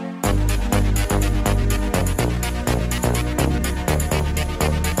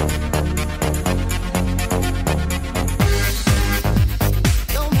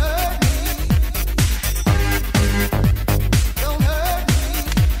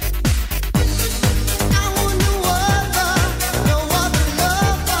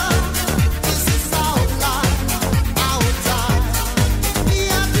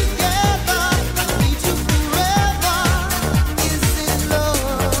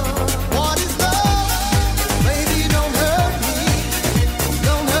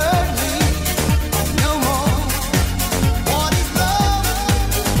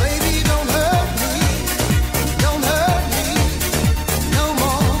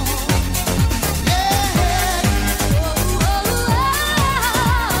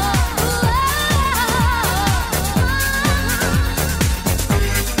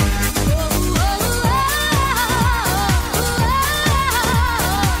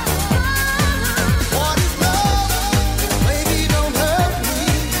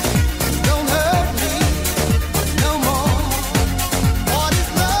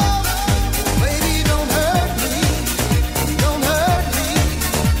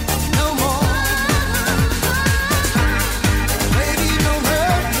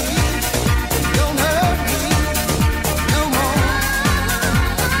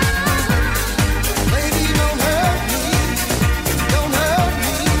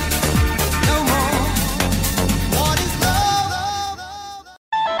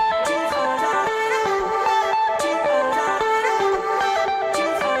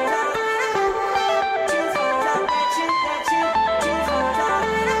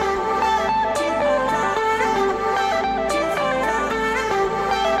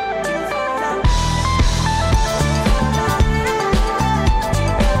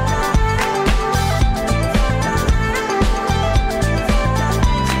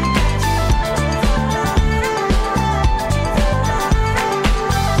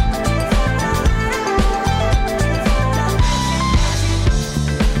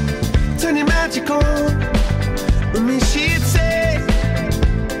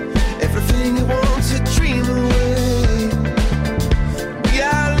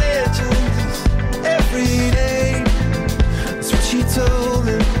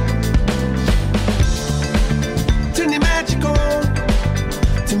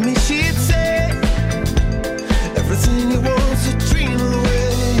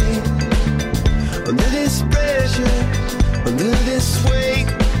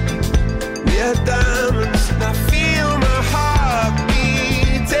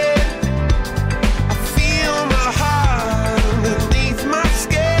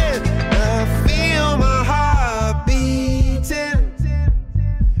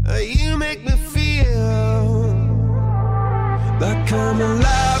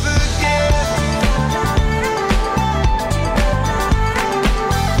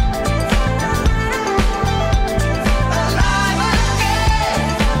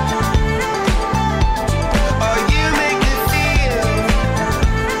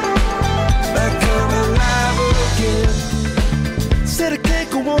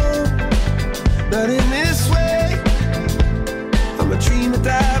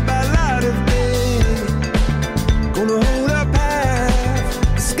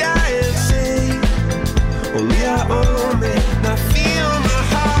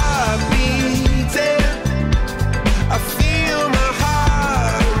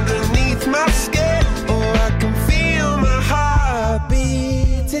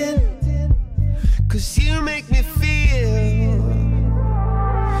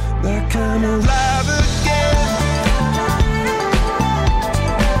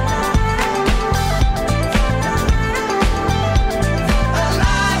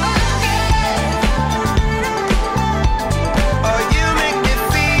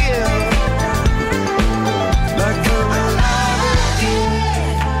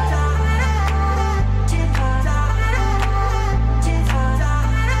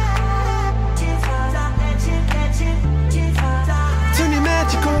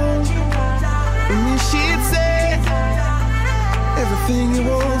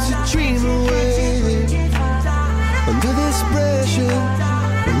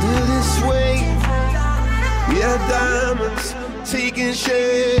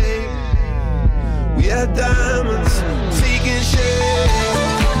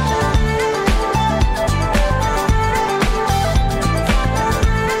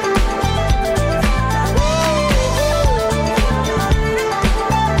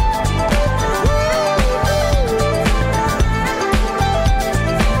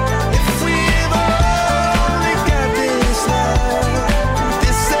 If we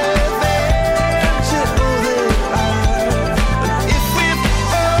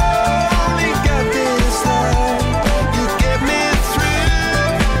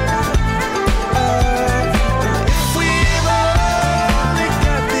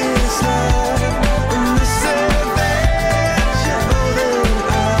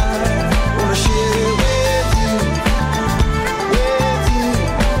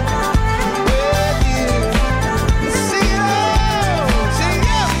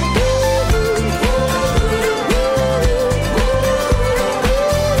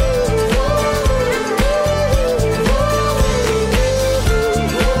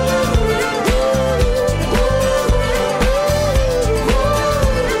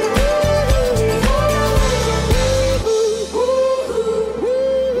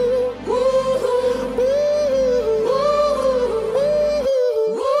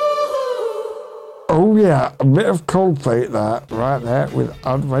Yeah, a bit of Coldplay there, right there, with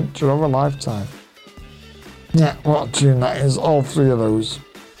Adventure of a Lifetime. Yeah, what a tune that is. All three of those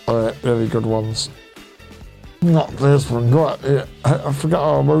are really good ones. Not this one, I forgot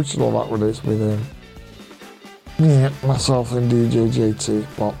how emotional that one is with him. Yeah, myself and DJ JT,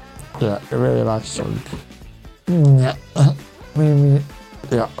 but yeah, a really nice song. Yeah,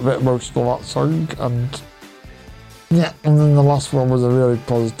 yeah, a bit emotional that song, and yeah, and then the last one was a really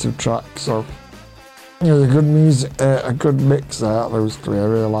positive track, so yeah, a good music, a good mix there, those three. I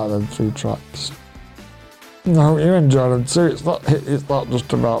really like them three tracks. I hope you enjoy them too. It's not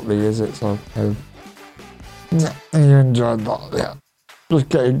just about me, is it? So, yeah, you enjoyed that, yeah. Just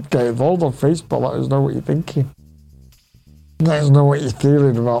get involved on Facebook, let us know what you're thinking. Let us know what you're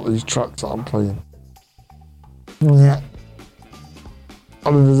feeling about these tracks that I'm playing. Yeah.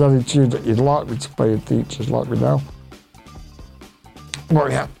 And if there's any tune that you'd like me to play in features, let me know.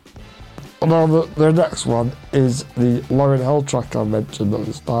 But yeah. Now the next one is the Lauryn Hill track I mentioned at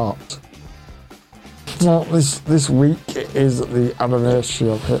the start. Now this week is the anniversary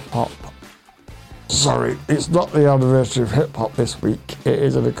of hip hop. Sorry, it's not the anniversary of hip hop this week. It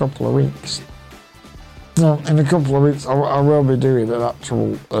is in a couple of weeks. Now in a couple of weeks I will be doing an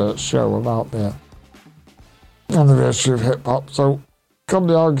actual show about the anniversary of hip hop. So come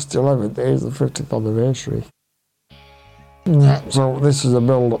the August 11th, it is the 50th anniversary. Yeah, so this is a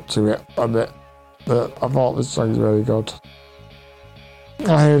build up to it, and I thought this song's really good.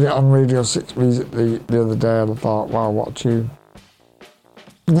 I heard it on Radio 6 Music the other day and I thought, wow, what a tune.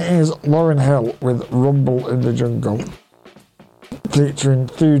 And it is Lauryn Hill with Rumble in the Jungle, featuring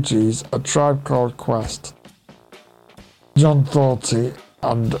Fugees, A Tribe Called Quest, John Thorty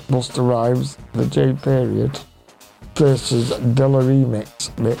and Busta Rhymes, The J Period, versus Dilla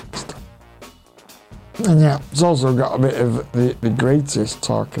Remix mixed. And yeah, it's also got a bit of the greatest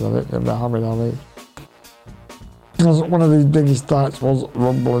talking on it, Muhammad Ali. Because one of these biggest hits was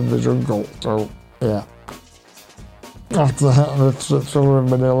Rumble in the Jungle, so yeah. After the Thriller in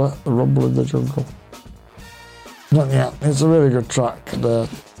Manila, the Rumble in the Jungle. But yeah, it's a really good track. And,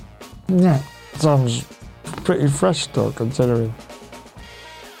 yeah, sounds pretty fresh though, considering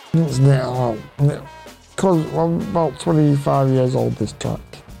it's now, because I'm about 25 years old, this track.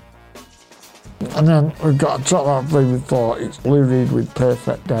 And then we've got a track that I played before, it's Lou Reed with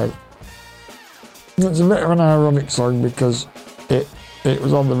Perfect Day. It's a bit of an ironic song because it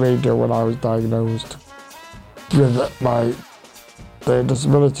was on the radio when I was diagnosed with my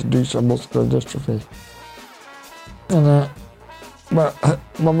disability Duchenne muscular dystrophy. And but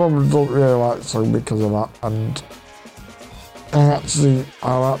my mum doesn't really like the song because of that, and I actually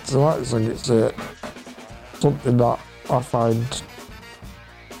like the song. It's something that I find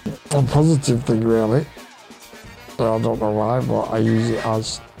a positive thing, really. So I don't know why, but I use it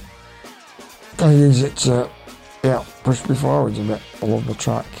to, push me forwards a bit. I love the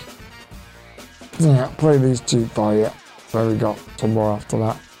track. Yeah, play these two for you. Then we got some more after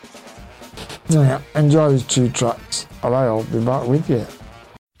that. Yeah, enjoy these two tracks, and I'll be back with you.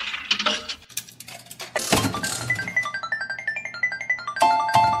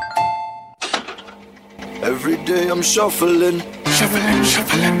 Every day I'm shuffling, Shuffling,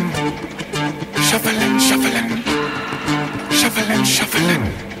 shuffling, shuffling, shuffling, shuffling, shuffling.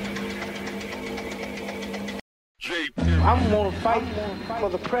 I'm gonna fight for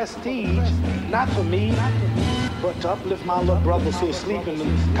the prestige, not for me, but to uplift my little brothers who are sleeping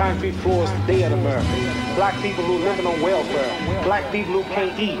on concrete floors today in America. Black people who are living on welfare, black people who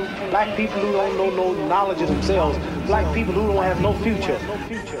can't eat, black people who don't know no knowledge of themselves, black people who don't have no future.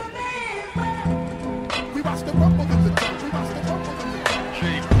 We watch the rumble in the jungle.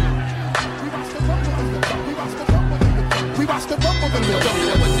 We watch the rumble in the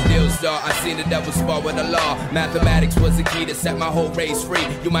jungle. What the deals are, I seen the devil spar with the law. Mathematics was the key to set my whole race free.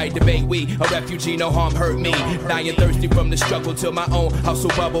 You might debate we, a refugee, no harm hurt me. Dying thirsty from the struggle till my own hustle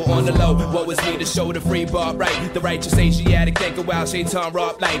bubble on the low. What was me to show the free bar right? The righteous Asiatic, think a wild shaitan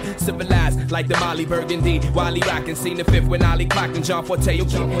rob light. Civilized like the Molly Burgundy. Wiley rockin', seen the fifth when Ali clocked and John Forte, you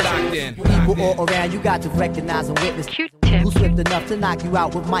keep me locked in. People all around, you got to recognize and witness. Who's swift enough to knock you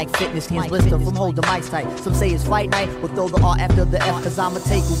out with mic fitness? Skins blister from holding mics tight. Some say it's fight night, but throw the R after the F, cause I'ma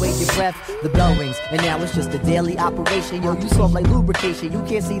take away your breath. The bell rings, and now it's just a daily operation. Yo, you soft like lubrication, you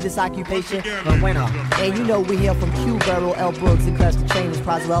can't see this occupation. No winner, and you know we hail from Q, Burrow, L. Brooks, and Custer Chambers,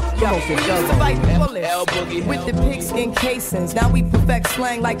 Proswell, promotion, L Boogie with the pigskin casings. Now we perfect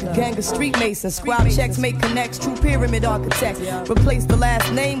slang like a gang of street masons. Scribe checks, make connects, true pyramid architects. Replace the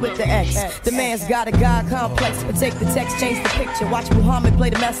last name with the X. The man's got a God complex, but take the text, change the picture. Watch Muhammad play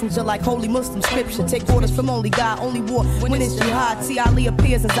the messenger like holy Muslim scripture. Take orders from only God, only war when it's jihad. See Ali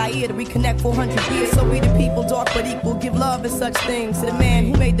appears in Zaire to reconnect 400 years. So we the people, dark but equal, give love and such things to the man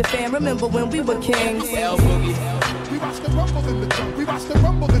who made the fan. Remember when we were kings. We watch the rumble in the jungle. We watch the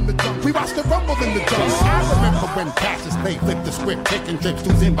rumble in the jungle. We watch the rumble in the jungle. I remember when Cassius Clay flipped the script, taking trips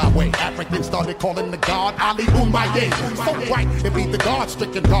to Zimbabwe. Africans started calling the god Ali Umaye. So right, it be the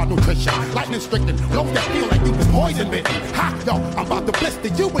god-stricken god nutrition. Lightning-stricken, blows that feel like you was poison-bitten. Ha, yo, I'm about to blister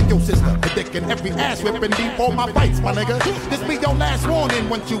you and your sister. Predicting every ass whipping before my bites, my nigga. This be your last warning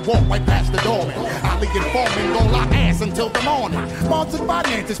once you walk right past the doorman. Ali informing, roll our ass until the morning. Sponsored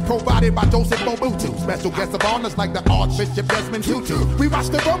finances provided by Joseph Mobutu. Special guests of honors like the Archbishop Desmond Tutu. We watch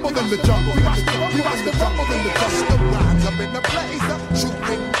the rumble in the jungle. We watch the rumble in the jungle. The rhymes up in the blaze up,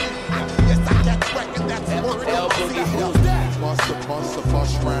 shooting. Yes, I catch record, that's the word. Who's that? Bust a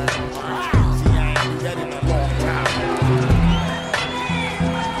bus round. See, I ain't been ready in a long time.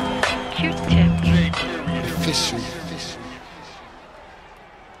 Q-tip. Official.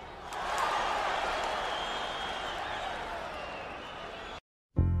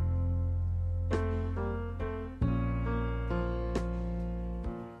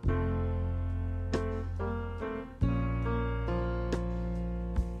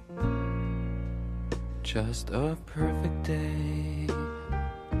 Just a perfect day.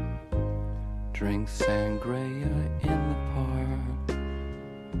 Drink sangria in the park.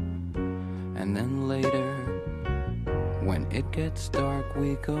 And then later, when it gets dark,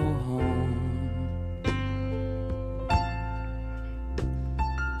 we go home.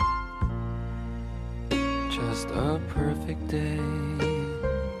 Just a perfect day.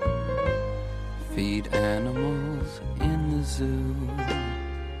 Feed animals in the zoo.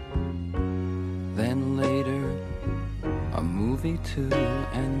 Then later, a movie too,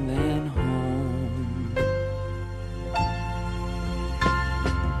 and then home.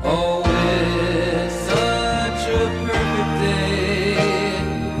 Oh, it's such a perfect day.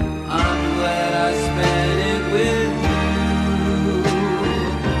 I'm glad I spent it with you.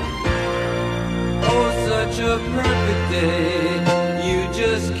 Oh, such a perfect day. You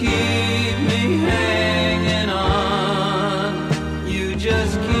just keep me hanging on. You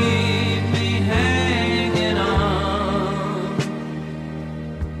just keep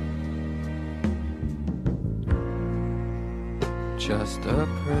just a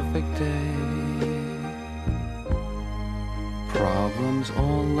perfect day. Problems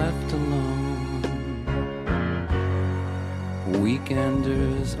all left alone.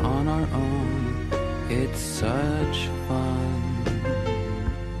 Weekenders on our own. It's such fun.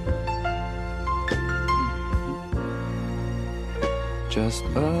 Just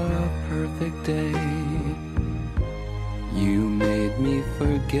a perfect day. You made me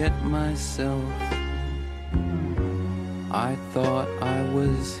forget myself. I thought I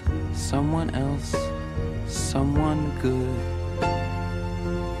was someone else, someone good.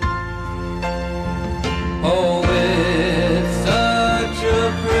 Oh, it's such a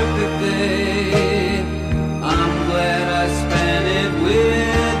perfect day. I'm glad I spent it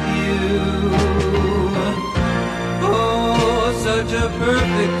with you. Oh, such a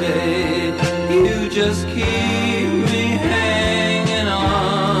perfect day. You just keep me hanging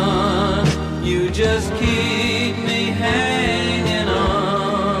on. You just keep me hanging on.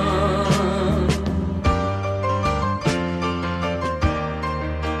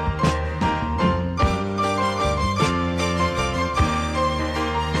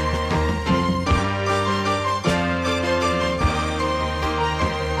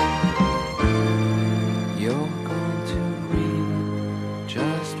 You're going to reap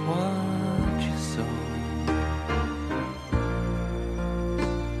just what you sow.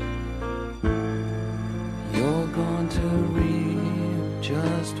 You're going to reap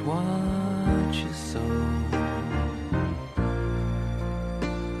just what you sow.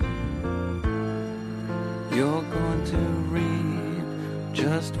 You're going to reap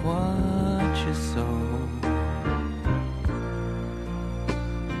just what you sow.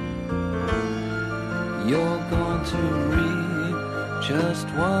 You're going to reap just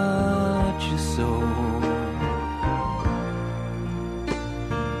what you sow.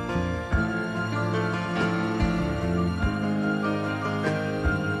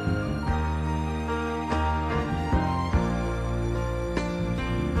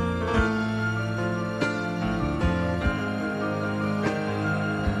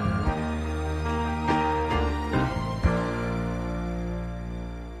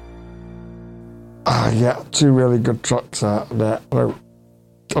 Yeah, two really good tracks out there.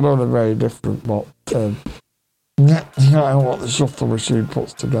 I know they're very different, but yeah, you know what the shuffle machine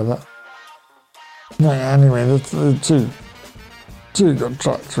puts together. Yeah, anyway, the two two good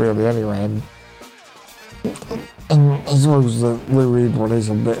tracks really anyway, and I suppose the Lou Reed one is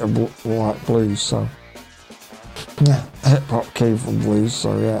a bit of like blues, so yeah, hip hop came from blues,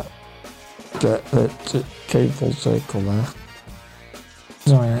 so yeah, get it came full circle there.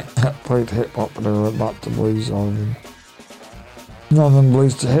 So yeah, I played hip hop and then I went back to blues, and then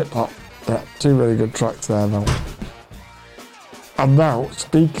blues to hip hop. Yeah, two really good tracks there now. And now,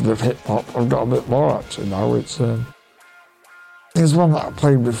 speaking of hip hop, I've got a bit more actually now. There's one that I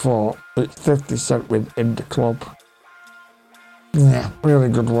played before. It's 50 Cent with In the Club. Yeah, really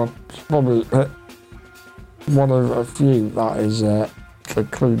good one. It's probably one of a few that is a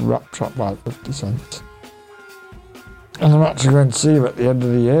clean rap track by 50 Cent. And I'm actually going to see him at the end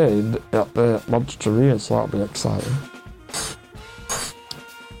of the year at the Monsteria, so that'll be exciting.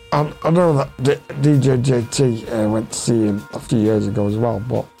 And I know that DJ JT went to see him a few years ago as well,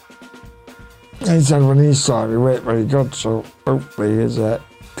 but he said when he saw him, he weren't very good, so hopefully he's got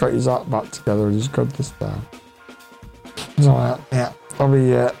his act back together and he's good this time. So yeah, I'll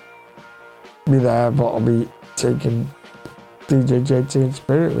be there, but I'll be taking DJ JT in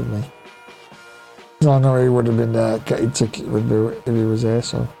spirit with me. So I know he would have been getting tickets with me if he was here,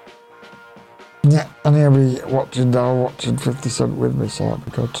 so yeah, and he'll be watching 50 Cent with me, so that'll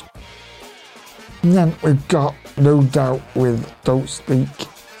be good. And then we've got No Doubt with Don't Speak,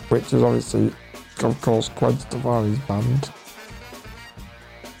 which is obviously, of course, Gwen Stefani's band.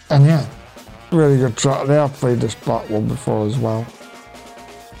 And yeah, really good track. They have played this back one before as well.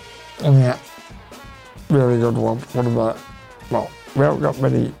 And yeah, really good one. One of the, well, we haven't got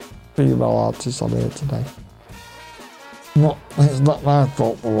many female artists on here today. It's not my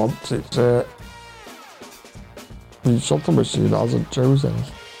fault for once, it's the Shuttle Machine hasn't chosen any.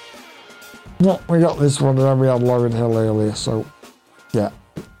 No, we got this one and then we had Lauryn Hill earlier, so yeah,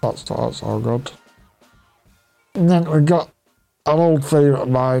 that's all good. And then we got an old favourite of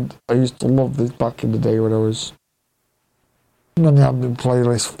mine. I used to love this back in the day when I was on the admin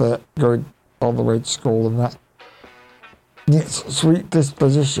playlist for going all the way to school and that. And it's Sweet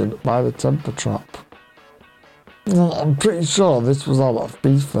Disposition by the Temper Trap. And I'm pretty sure this was on a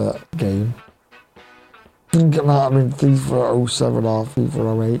FIFA game. I think it might have been FIFA 07 or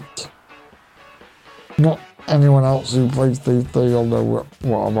FIFA 08. Not anyone else who plays FIFA, you'll know what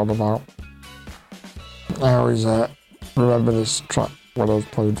I'm on about. I always remember this track when I was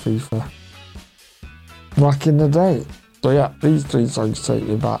playing FIFA back in the day. So yeah, these three songs take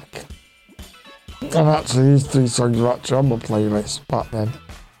me back. And actually these three songs were actually on my playlist back then.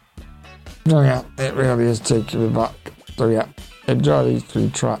 So yeah, it really is taking me back. So yeah, enjoy these three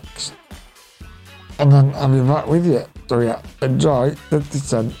tracks. And then I'll be back with you. So yeah, enjoy 50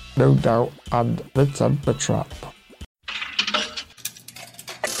 Cent, No Doubt, and the Temper Trap.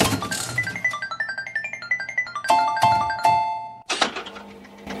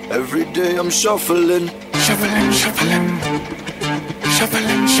 Every day I'm shuffling, Shuffling, shuffling,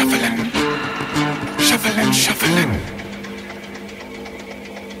 shuffling, shuffling, shuffling, shuffling.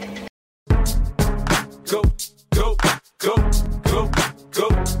 Go, go, go, go, go,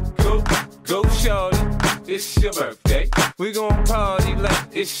 go, go, shorty. It's your birthday. We gon' party like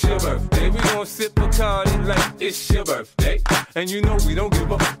it's your birthday. We gon' sip Bacardi like it's your birthday. And you know we don't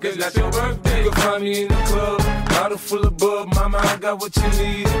give a fuck, cause that's your birthday. You can find me in the club, bottle full of bub. Mama, I got what you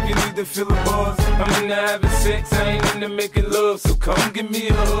need if you need to feel the buzz. I'm into having sex, I ain't into making love. So come give me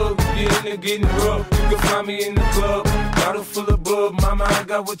a hug if you're into getting rough. You can find me in the club, bottle full of bub. Mama, I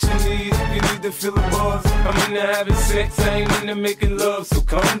got what you need if you need to feel the buzz. I'm into having sex, I ain't into making love. So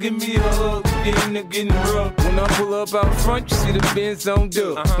come give me a hug if you're into getting rough. When I pull up out front, you see the Benz on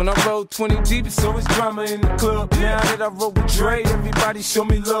dub. When I roll 20 deep, it's always drama in the club. Now that I roll with Dre, everybody show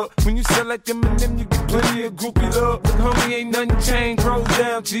me love. When you sell like Eminem, you get plenty of groupie love. Look, homie, ain't nothing changed. Roll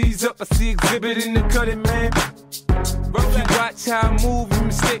down, G's up. I see exhibit in the cutting, man. If you watch how I move, you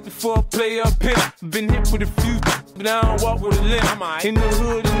mistake before I play up here. Been hit with a few, but I don't walk with a limp. In the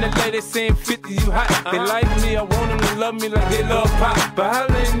hood, in the LA, they saying 50, you hot. They like me, I want them to love me like they love pop. But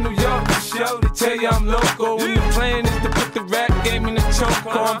holla in New York, for show, they tell you I'm local. And the plan is to put the rap game in the choke.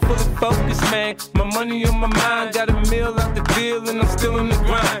 I'm fully focused, man. My money on my mind, got a meal out the deal, and I'm still in the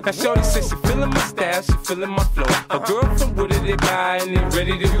grind. Now shorty says she feeling my style, she feeling my flow. A girl from Wooded, they buy, and they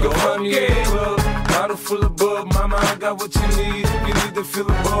ready to go. Find me in the club, bottle full of bub. Mama, I got what you need if you need to feel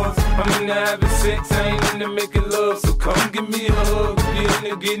the buzz. I'm into having sex, I ain't into making love. So come give me a hug if you're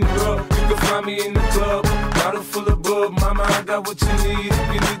into getting rough. You can find me in the club, bottle full of bub. Mama, I got what you need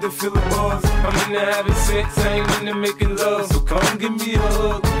if you need to feel the buzz. I'm into having sex, I ain't into making love. So come give me a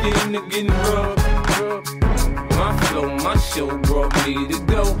hug if you're into getting rough. My flow. My show brought me the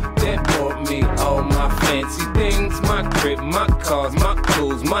dough that brought me all my fancy things. My crib, my cars, my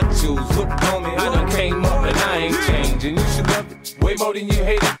clothes, my jewels. Look, homie, I done came up and I ain't changing. You should love it way more than you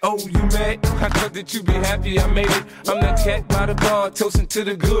hate it. Oh, you mad? I thought that you be happy I made it. I'm that cat by the bar, toasting to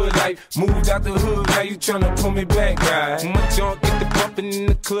the good life. Moved out the hood, now you tryna pull me back, guy. My junk get the bumping in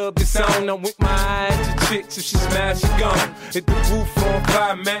the club, it's on. I'm with my eyes to chicks, if she smash, she gone. Hit the roof on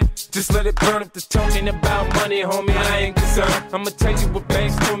fire, man. Just let it burn if the talking about money, homie, I ain't concerned. I'ma tell you what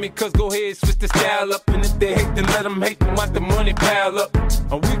banks told me, cause go ahead, switch the style up. And if they hate, then let them hate, then watch the money pile up.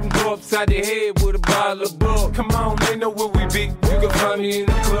 Or we can go upside the head with a bottle of bug. Come on, they know where we be. You can find me in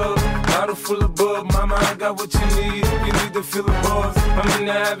the club, bottle full of bug. Mama, I got what you need. You need to feel the buzz. I'm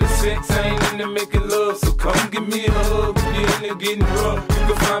into having sex, I ain't into making love. So come give me a hug. If you're into getting rough, you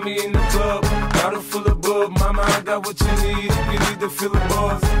can find me in the club, bottle full of bug. Mama, I got what you need. You need to feel the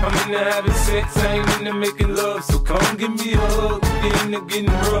buzz. I'm into having sex, I ain't into making love. So come give me a hug. If you're into getting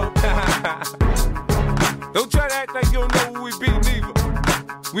rough. Don't try to act like you don't know who we be, neither.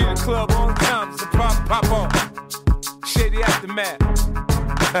 We in the club all the time, so pop on. Shady Aftermath.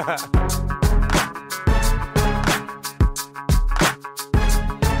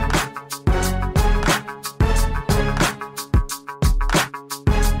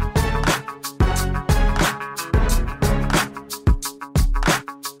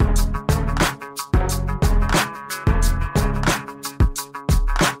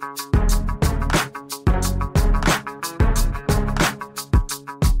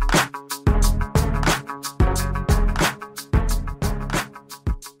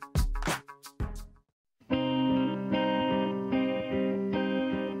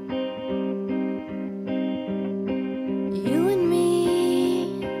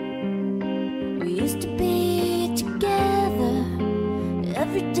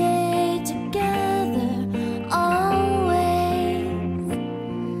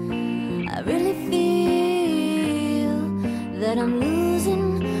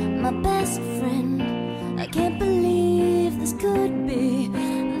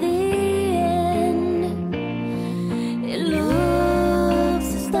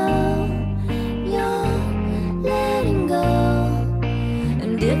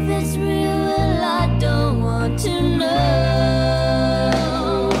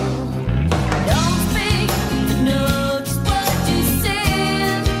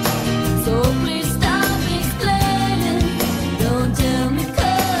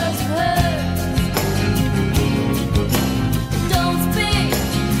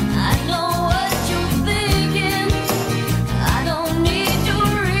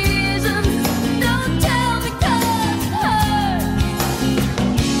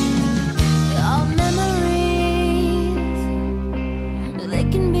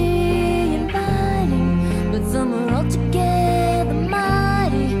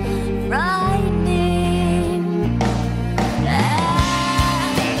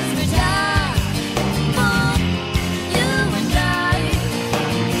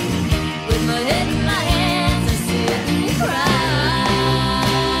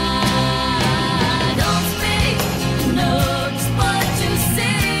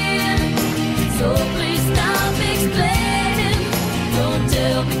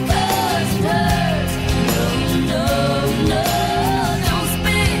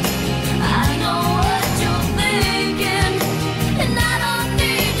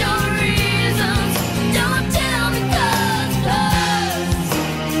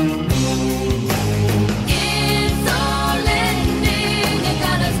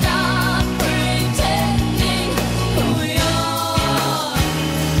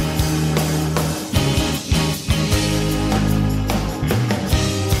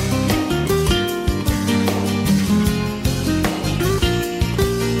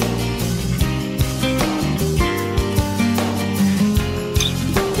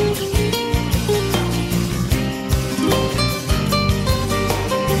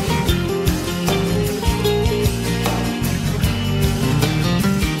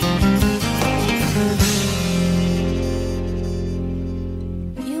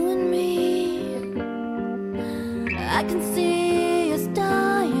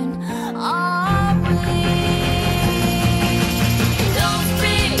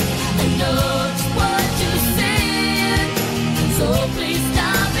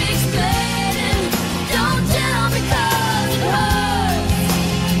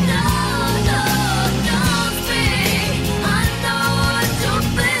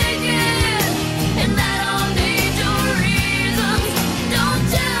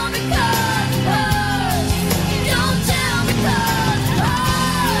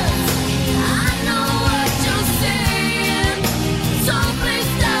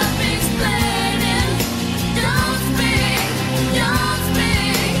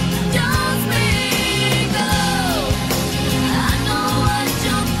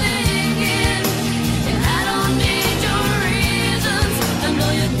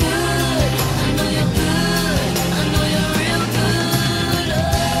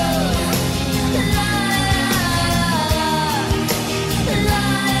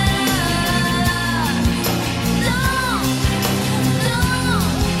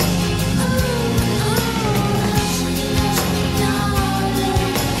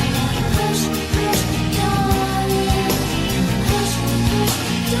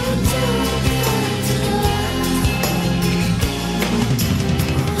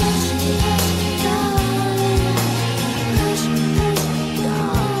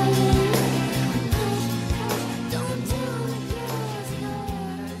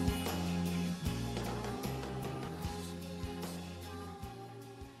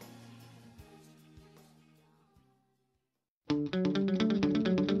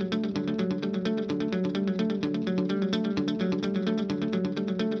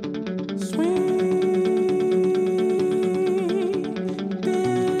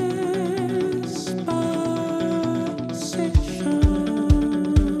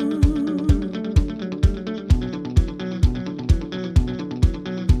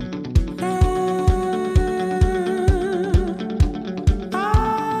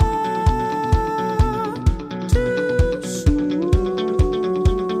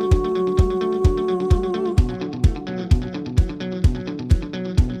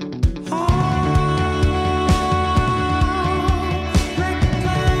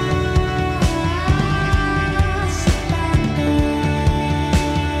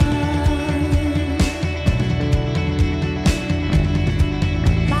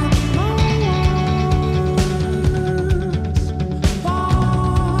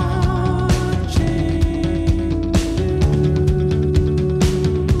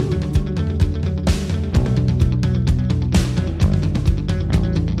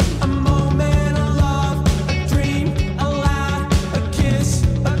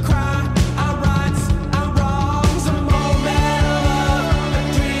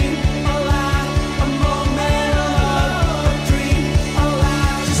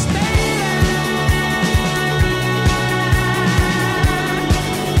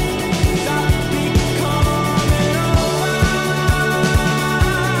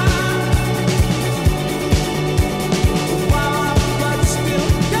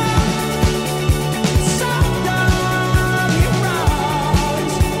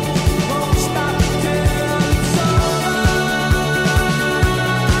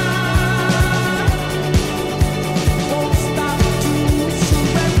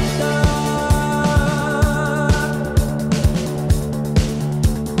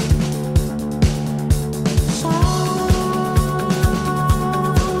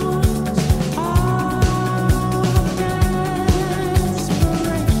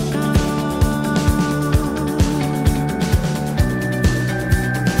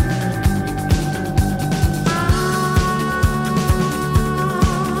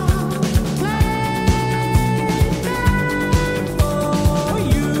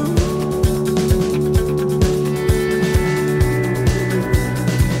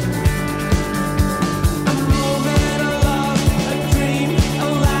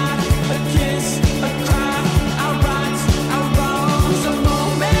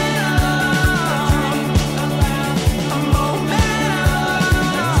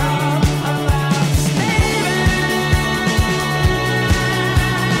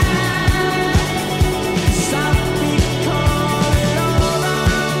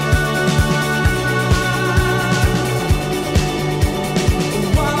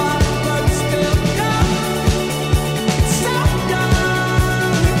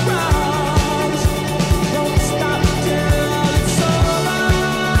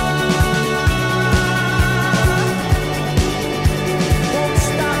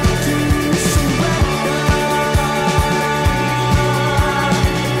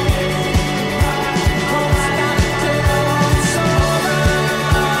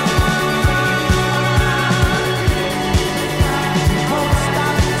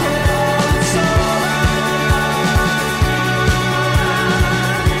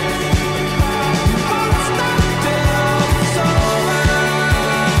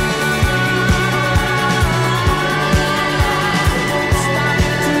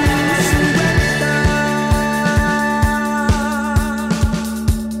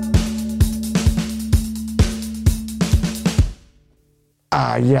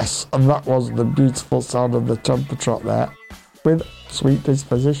 Ah, yes, and that was the beautiful sound of the temper track there with Sweet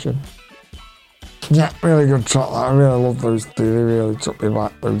Disposition. Yeah, really good track. I really love those three. They really took me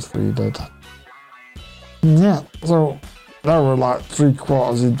back, those three did. Yeah, so now we're like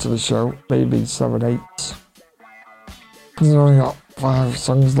 3/4 into the show, maybe 7/8. We've only got 5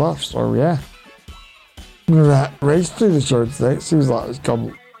 songs left, so yeah. We're gonna race through the show today. It seems like it's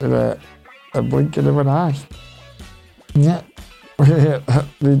gone in a blinking of an eye. Yeah, we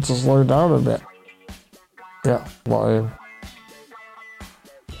need to slow down a bit. Yeah, but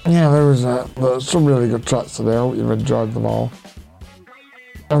yeah, there's some really good tracks today. I hope you've enjoyed them all.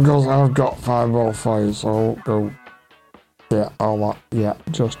 Of course, I've got 5 more for you, so I won't go, yeah, all that, yeah,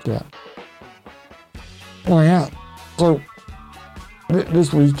 just yet. Well, yeah, so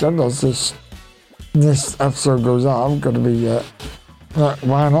this weekend, as this episode goes out, I'm going to be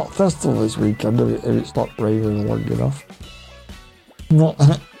Why Not Festival this weekend if it's not raining long enough. But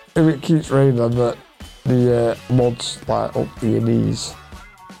if it keeps raining, the mud's like up to your knees.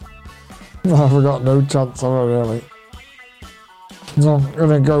 I've got no chance of it, really. So I'm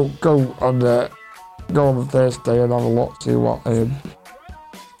gonna go on the Thursday and have a look, see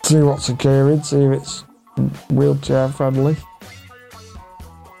see what's occurring, see if it's wheelchair friendly.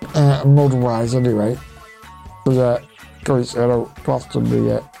 Mud-wise anyway. Because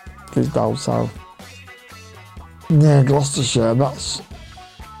Glastonbury is down south. Yeah, Gloucestershire, I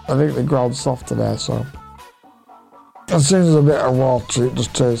think the ground's softer there, so. As soon as a bit of water, it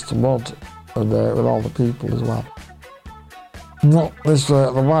just turns to mud, and with all the people as well. Not this,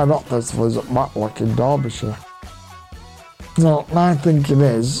 the Why Not Festival is at Matlock in Derbyshire. No, my thinking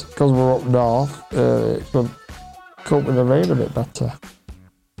is, because we're up north, it could cope with the rain a bit better.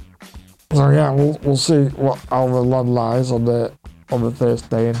 So yeah, we'll see how the land lies on the first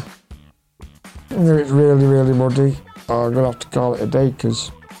day. And if it's really, really muddy, I'm going to have to call it a day, because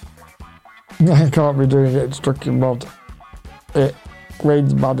I can't be doing it stuck in mud. It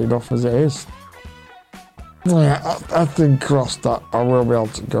rains bad enough as it is. Yeah, I think across that I will be able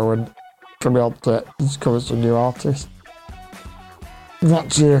to go and be able to discover some new artists.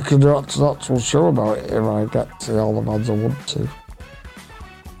 Actually, I could do an actual show about it if I get to see all the bands I want to.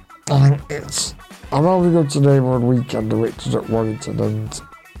 I think I've only gone to Neighbourhood Weekend, which is at Warrington, and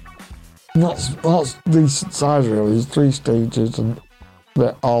that's decent size really. There's 3 stages and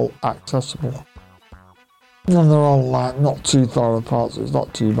they're all accessible. And they're all like not too far apart, so it's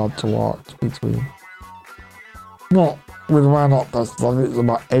not too bad to walk between. Not with Why Not Festival, I think it's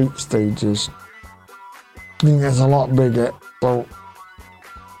about 8 stages. I think it's a lot bigger, so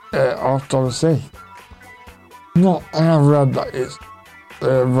I'll have to see. I have read that it's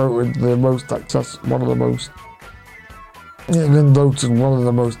voted the most accessible, it's been voted one of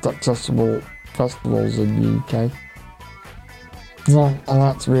the most accessible festivals in the UK. So I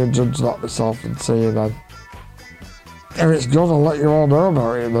like to be a judge of that myself and see it then. If it's good, I'll let you all know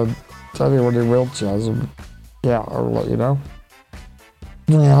about it, and then to anyone in wheelchairs, and yeah, I'll let you know.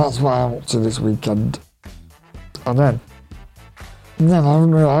 Yeah, that's what I'm up to this weekend. And then I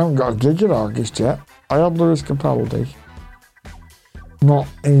haven't got a gig in August yet. I had Lewis Capaldi.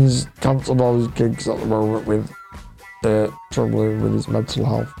 He's cancelled all his gigs at the moment with struggling with his mental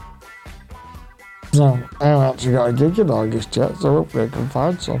health. So I haven't actually got a gig in August yet, so hopefully I can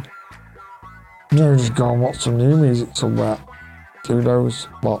find some. Maybe just go and watch some new music somewhere. Who knows?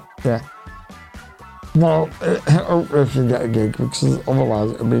 But yeah. Hopefully I can get a gig, because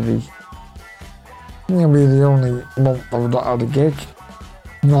otherwise it'll be the only month I've not had a gig.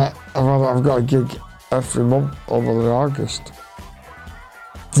 I've got a gig every month other than August.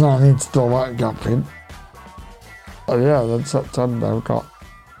 So I need to fill that gap in. Oh yeah, then September I've got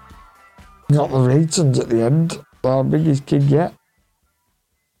the Ratons at the end, our biggest gig yet.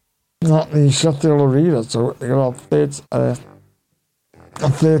 At the Sheffield Arena, so they're going to have a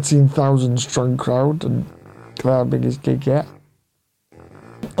 13,000 strong crowd, and their biggest gig yet.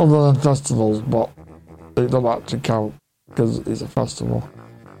 Other than festivals, but it doesn't actually count because it's a festival.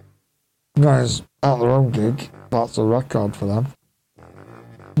 Guys, at their own gig, that's a record for them.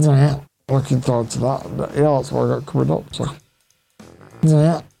 Yeah, looking forward to that. Yeah, that's what I got coming up, so.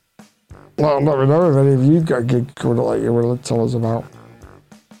 Yeah. Let me know if any of you got a gig coming up that you want to tell us about.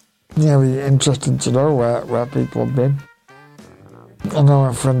 Yeah, it'd be interesting to know where people have been. I know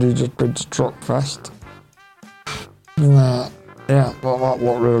a friend who just been to Truck Fest. Yeah, that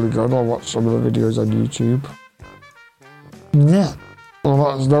looked really good. I watched some of the videos on YouTube. Yeah, well,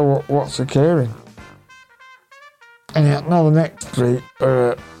 let us know what's occurring. And yeah, now the next 3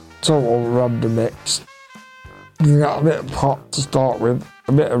 are a total random mix. You got a bit of pop to start with,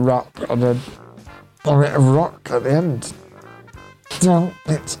 a bit of rap, and then a bit of rock at the end. So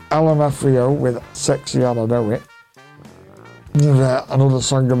it's LMFAO with Sexy and I Know It. Another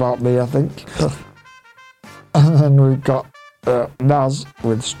song about me, I think. And then we've got Nas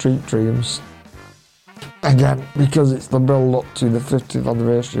with Street Dreams. Again, because it's the build-up to the 50th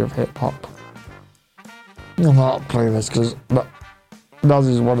anniversary of hip-hop. I'm not playing this because Nas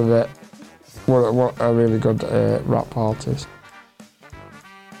is one of a really good rap artist.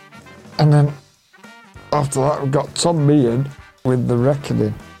 And then after that we've got Tom Meehan with The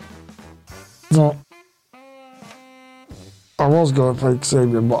Reckoning. So I was going to play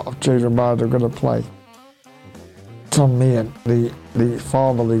Kasabian, but I've changed my mind. I'm going to play Tom Meehan, the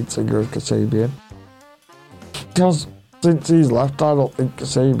former lead singer of Kasabian. Because since he's left, I don't think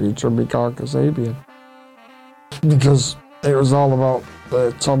Kasabian should be called Kasabian. Because it was all about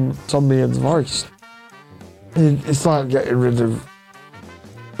Tom Meehan's voice. It's like getting rid of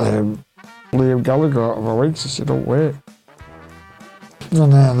Liam Gallagher out of Oasis. It don't work.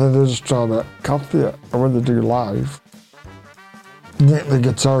 And then they're just trying to copy it. And when they do live, the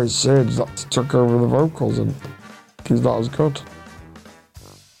guitarist Sage that took over the vocals, and he's not as good.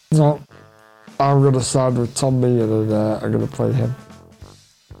 So I'm going to side with Tom Meehan, and I'm going to play him.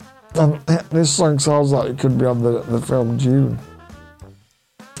 And this song sounds like it could be on the film Dune.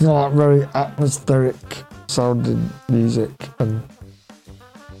 You know, like very atmospheric sounding music, and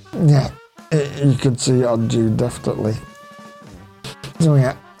yeah, you could see it on Dune, definitely. So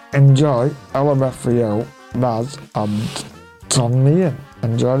yeah, enjoy LMFAO, Naz, and Tom Meehan.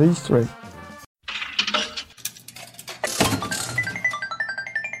 Enjoy these three.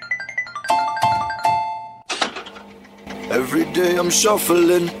 Every day I'm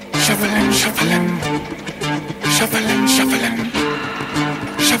shuffling, Shuffling, shuffling, shuffling, shuffling,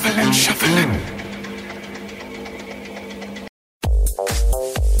 shuffling, shuffling.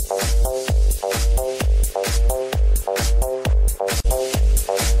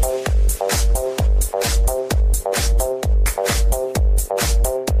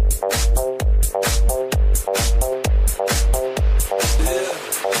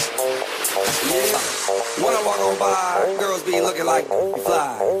 When I walk on by, girls be looking like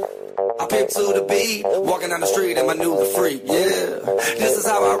fly. I pimp to the beat, walking down the street and my new the freak, yeah. This is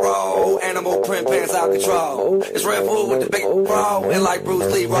how I roll, animal print pants out control. It's Red Bull with the big bro, and like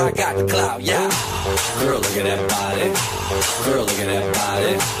Bruce Lee, I got the clout, yeah. Girl, look at that body. Girl, look at that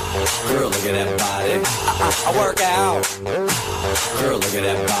body. Girl, look at that body. I work out. Girl, look at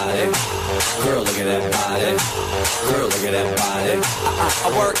that body. Girl, look at that body. Girl, look at that body. I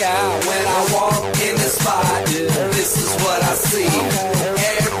work out when I walk in the spot. This is what I see.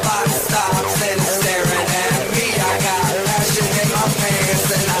 Everybody stops and is staring at me. I got passion in my pants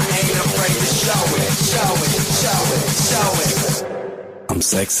and I ain't afraid to show it. Show it, show it, show it. I'm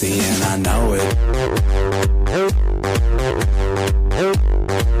sexy and I know it.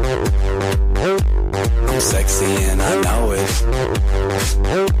 I'm sexy and I know it.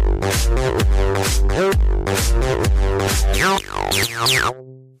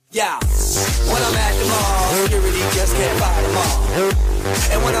 Yeah, when I'm at the mall, security just can't buy them all.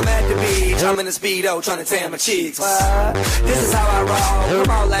 And when I'm at the beach, I'm in a Speedo trying to tan my cheeks. This is how I roll.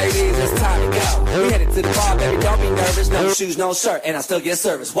 Come on, ladies, it's time to go. We headed to the bar, baby, don't be nervous. No shoes, no shirt, and I still get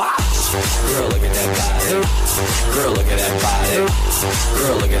service. Watch. Girl, look at that body. Girl, look at that body.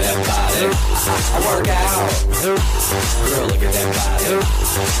 Girl, look at that body. I work out. Girl, look at that body.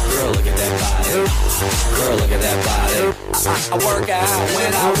 Girl, look at that body. Girl, look at that body. I work out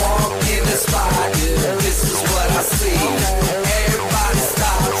when I walk in the spot. This is what I see. Everybody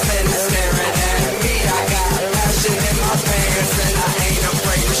stops and is staring at me. I got passion in my pants and I ain't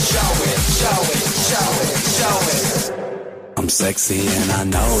afraid to show it. Show it, show it, show it. I'm sexy and I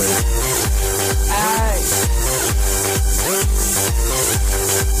know it. Aye.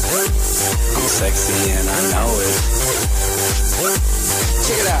 I'm sexy and I know it.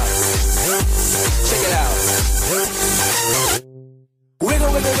 Check it out. Check it out.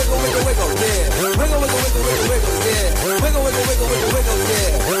 Wiggle, wiggle, wiggle, wiggle, wiggle, yeah. Wiggle, wiggle, wiggle, wiggle, wiggle, yeah. Wiggle, wiggle, wiggle, wiggle, wiggle, yeah.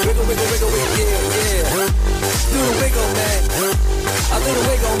 Wiggle, wiggle, wiggle, wiggle, yeah, yeah. Do the wiggle, man. I do the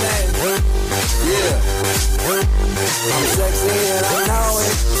wiggle, man. Yeah. I'm sexy and I know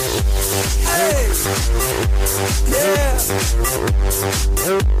it. Hey. Yeah.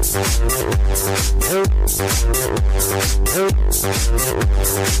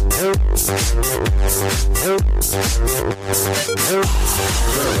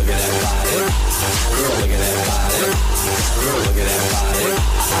 Girl, look at that body. Girl, look at that body. Girl, look at that body.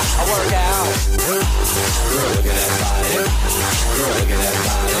 I work out. Girl, look at that body. Girl, look at that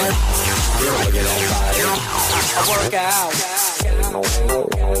body. Girl, look at that body. I work out.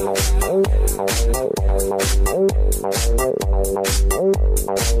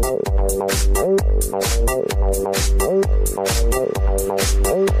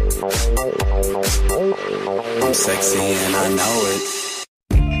 I'm sexy and I know it.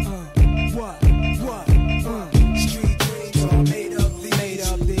 Street dreams all made up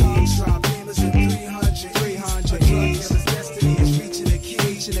these. Drop hammers at 300 keys. Destiny is reaching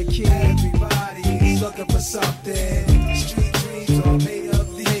a key. Everybody's looking for something. Street dreams all made up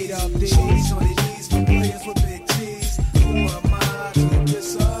these. On the E's for players with big T's. Who am I to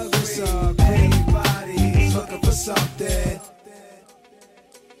disagree? Everybody's looking for something.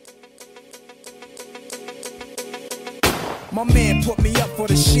 My man put me up for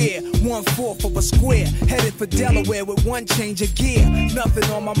the share, 1/4 of a square, headed for Delaware with one change of gear. Nothing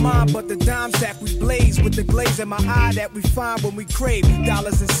on my mind but the dime sack we blaze, with the glaze in my eye that we find when we crave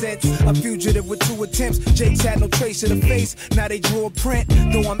dollars and cents. A fugitive with 2 attempts, Jake's had no trace of the face, now they drew a print.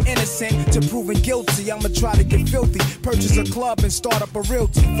 Though I'm innocent to proving guilty, I'ma try to get filthy, purchase a club and start up a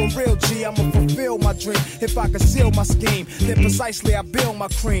realty. For real G, I'ma fulfill my dream. If I conceal my scheme, then precisely I build my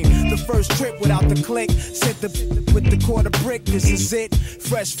cream. The first trip without the click, sent with the quarter brick, this is it.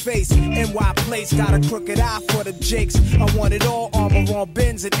 Fresh face, face. NY place got a crooked eye for the jakes. I want it all, armor on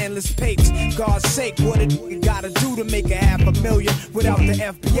bins and endless papes. God's sake, what it gotta do to make a $500,000 without the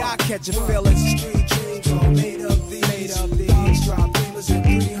FBI catching feelings? Street dreams all made of these. Dogs drop dealers in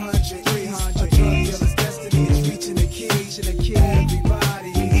 300. A drug dealer's destiny is reaching the key.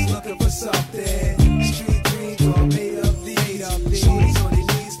 Everybody's looking for something. Street dreams all made of these. Shorties on their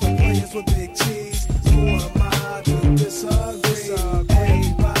knees for players with big cheese. Who am I to disagree?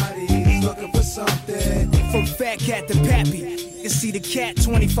 Everybody's looking for something. From fat cat to pappy. You see the cat,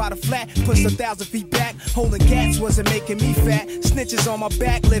 25 to flat, pushed 1,000 feet back. Holding gats wasn't making me fat. Snitches on my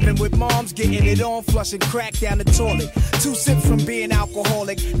back, living with moms, getting it on, flushing crack down the toilet. 2 sips from being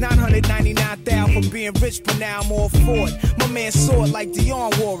alcoholic, 999,000 from being rich, but now I'm all for it. My man saw it like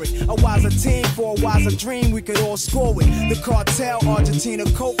Dionne wore it. A wiser team for a wiser dream, we could all score with. The cartel, Argentina,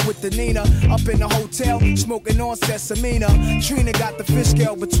 coke with the Nina. Up in the hotel, smoking on Sesamina. Trina got the fish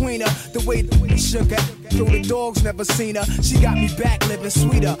scale between her. The way the shook her, through the dogs never seen her. She got me back living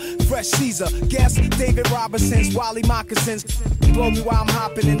sweeter. Fresh Caesar, guess David Robinson's, Wally Moccasins. Blow me while I'm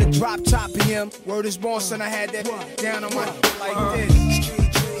hopping in the drop top PM. Word is born, son, I had that down on my like this.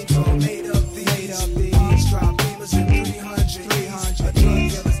 Street dreams all made of these. Dogs drop dealers in 300. A drug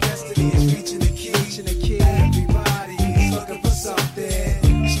dealer's destiny is reaching the key. Everybody's looking for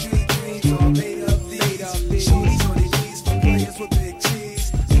something. Street dreams all made of these. Shorties on their knees for players with big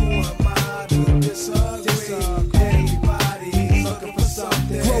cheese. Who am I to disagree?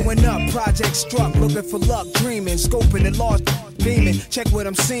 Growing up, project struck, looking for luck, dreaming, scoping and large beaming. Check what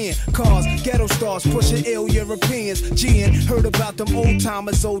I'm seeing. Cars, ghetto stars, pushing ill Europeans. G'ing, heard about them old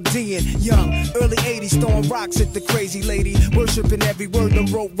timers ODing. Young, early 80s, throwing rocks at the crazy lady. Worshipping every word them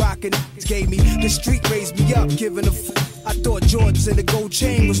rope rockin' gave me. The street raised me up, giving a I thought Jordans and the gold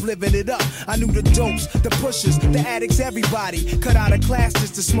chain was living it up. I knew the dopes, the pushers, the addicts, everybody. Cut out of class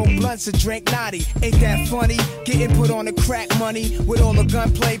just to smoke blunts and drink naughty. Ain't that funny? Getting put on the crack money. With all the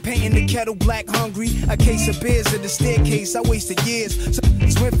gunplay, painting the kettle black hungry. A case of beers in the staircase, I wasted years. So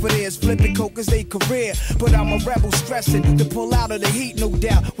went for theirs, flipping coke as they career. But I'm a rebel stressing to pull out of the heat, no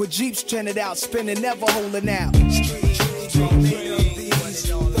doubt. With Jeeps trending out, spinning, never holding out. Street dreams all made of these.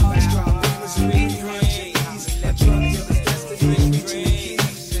 Dogs drop dealers in 300. A drug dealer's destiny is reaching the keys.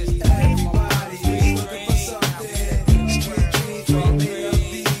 Everybody's looking for something. Street dreams all made of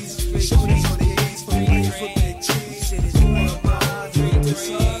these. Shorties on their knees for players with big cheese. Who am I to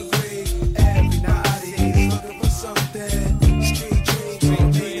disagree? Everybody's looking for something. Street dreams all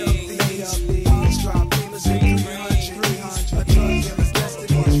made of these. Dogs drop dealers in 300. A drug dealer's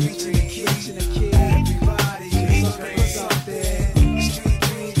destiny is reaching the keys. Everybody's looking for something. Street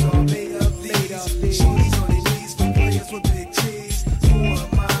dreams all made of these. Shorties on their knees for players with big cheese. Who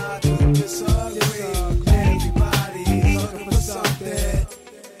am I to disagree? Everybody's looking for something.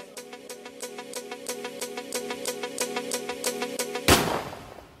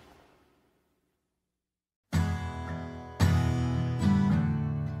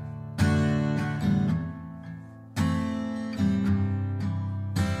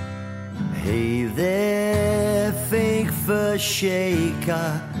 Hey there, fake for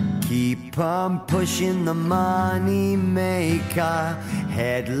shaker. Keep on pushing the money maker.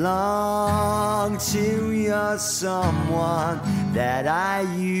 Headlong to your someone that I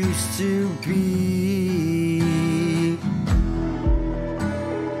used to be.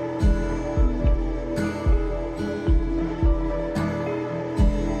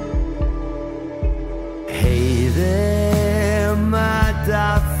 Hey there, my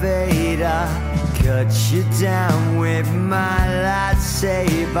Darth Vader. Cut you down with my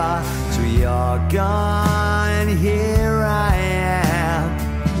lightsaber. So you're gone and here I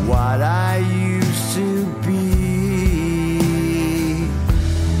am, what I used to be.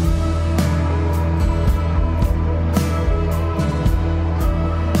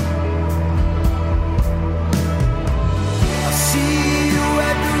 I see you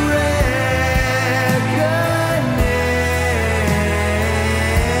at the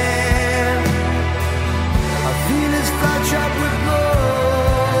trap with broken.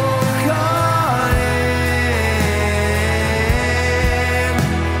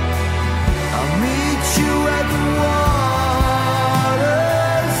 I'll meet you at the water's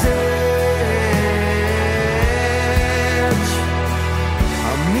edge.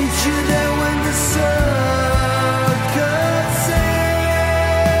 I'll meet you there when the circus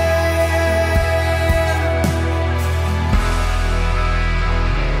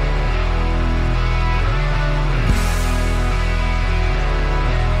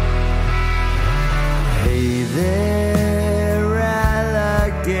there,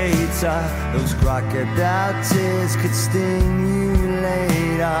 alligator. Those crocodile tears could sting you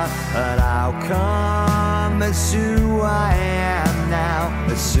later. But how come it's who I am now?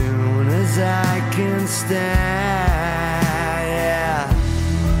 As soon as I can stand, yeah.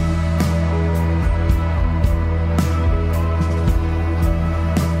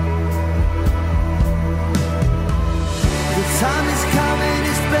 The time is coming,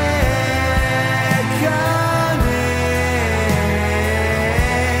 it's beckoning.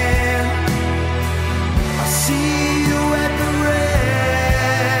 I see you at the reckoning.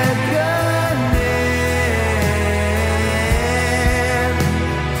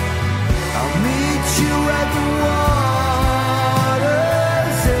 I'll meet you at the water's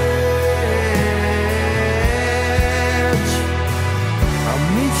edge. I'll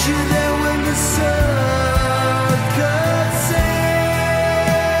meet you there when the sun cuts in.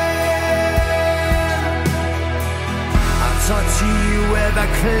 I'll talk to you with a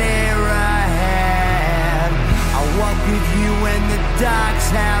clearer head. I'll walk with you when the dogs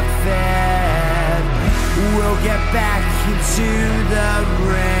have fed. We'll get back into the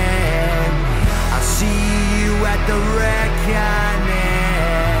ring. I'll see you at the reckoning.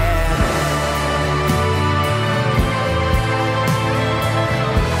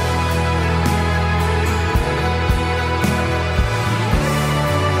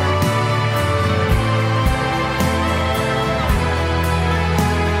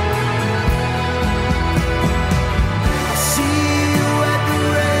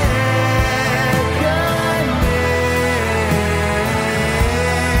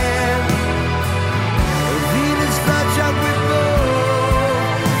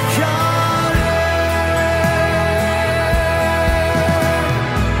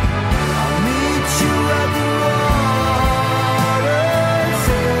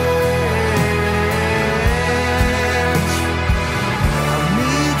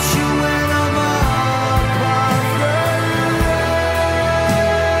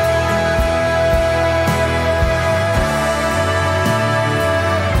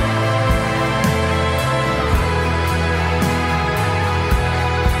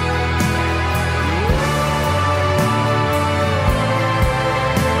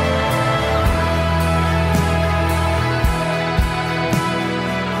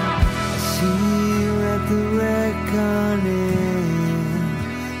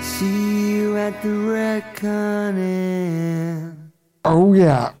 Oh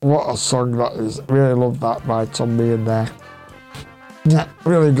yeah, what a song that is. Really love that by Tom being there. Yeah,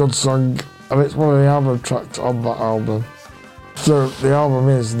 really good song. And it's one of the album tracks on that album. So the album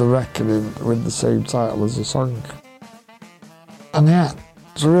is The Reckoning with the same title as the song. And yeah,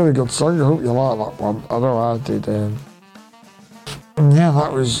 it's a really good song. I hope you like that one. I know I did. And yeah,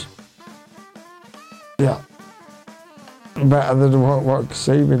 that was, yeah, better than what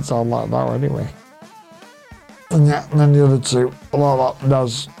Saving sound like now anyway. And yeah, and then the other two, a lot of that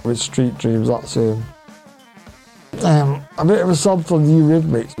Nas with Street Dreams, that's him. A bit of a sad for the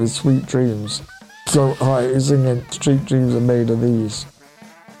Eurythmics with Sweet Dreams. So, he's singing Street Dreams are made of these.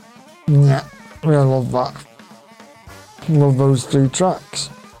 Yeah, really love that. Love those three tracks.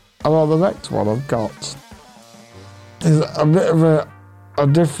 And on the next one I've got is a bit of a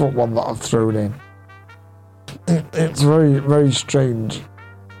different one that I've thrown in. It's very, very strange.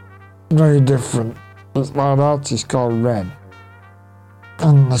 Very different. It's by an artist called Ren.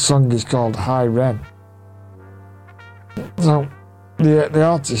 And the song is called Hi Ren. So, the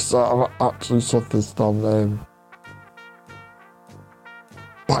artist that I've actually suffered from,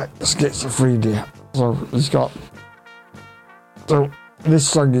 like, schizophrenia. So, he's got... So, this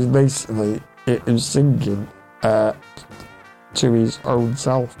song is basically him singing to his own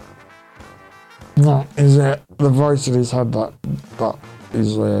self. No, is the voice in his head that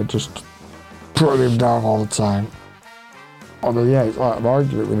is just putting him down all the time. Although, yeah, it's like an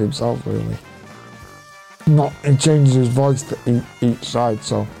argument with himself, really. He changes his voice to each side,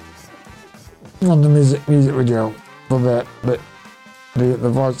 so on the music video for the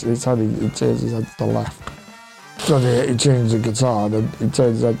voice in his head, he turns his head to the left. So he changes the guitar, and then he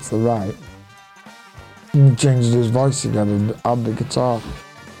turns his head to the right. And he changes his voice again and add the guitar.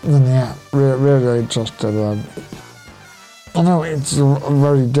 And yeah, really interesting. I know it's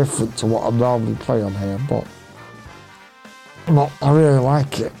very different to what I normally play on here, but I really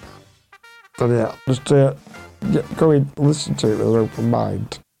like it. So yeah, just go and listen to it with an open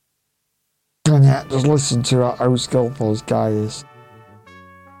mind. And yeah, just listen to how skillful this guy is.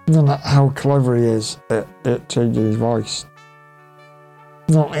 And how clever he is at changing his voice.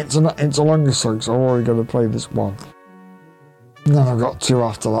 No, it's a longer song, so I'm only going to play this one. And then I've got two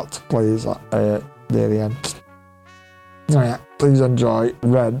after that to play near the end. Please enjoy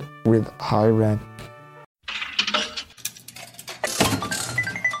Red with High Red.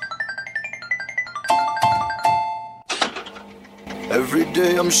 Every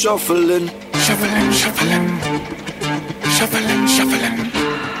day I'm shuffling, Shuffling, shuffling, shuffling, shuffling,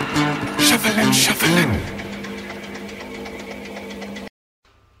 shuffling, shuffling.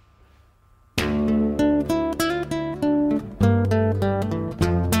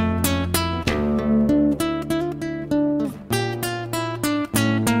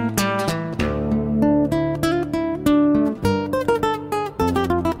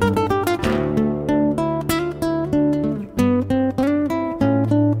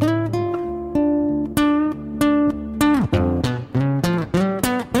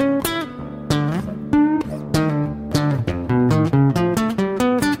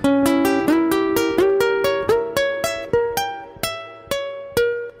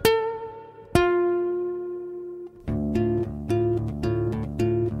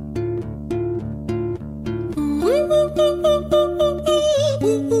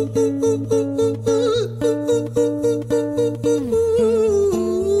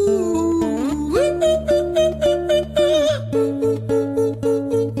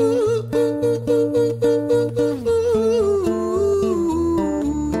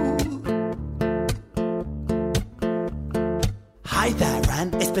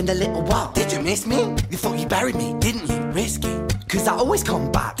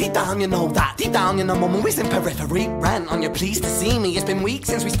 Pleased to see me, it's been weeks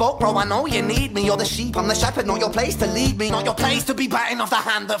since we spoke, bro. I know you need me. You're the sheep, I'm the shepherd. Not your place to lead me, not your place to be biting off the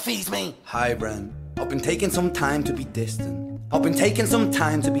hand that feeds me. Hi, Bren. I've been taking some time to be distant. I've been taking some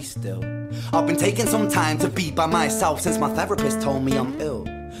time to be still. I've been taking some time to be by myself since my therapist told me I'm ill.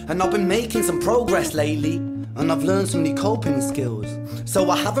 And I've been making some progress lately, and I've learned some new coping skills. So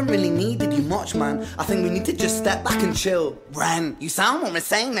I haven't really needed you much, man. I think we need to just step back and chill. Ren, you sound more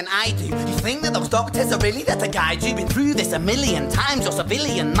insane than I do. You think that those doctors are really there to guide you? Been through this a million times. Your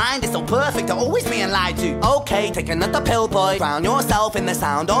civilian mind is so perfect to always being lied to. Okay, take another pill, boy. Drown yourself in the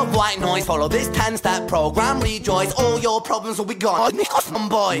sound of white noise. Follow this 10-step program, rejoice. All your problems will be gone. Oh,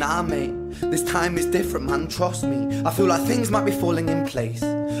 boy. Nah, mate. This time is different, man. Trust me. I feel like things might be falling in place.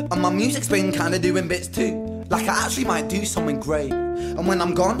 And my music's been kinda doing bits too. Like I actually might do something great. And when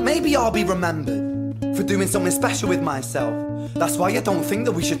I'm gone, maybe I'll be remembered for doing something special with myself. That's why I don't think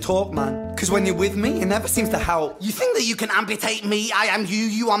that we should talk, man. Cause when you're with me, it never seems to help. You think that you can amputate me? I am you,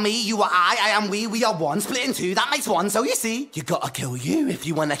 you are me, you are I am we are one. Split in two, that makes one. So you see, you gotta kill you if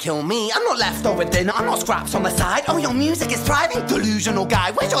you wanna kill me. I'm not leftover dinner, I'm not scraps on the side. Oh, your music is thriving, delusional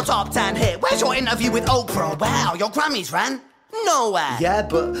guy. Where's your top 10 hit? Where's your interview with Oprah? Where are your Grammys, Ren? Nowhere. Yeah,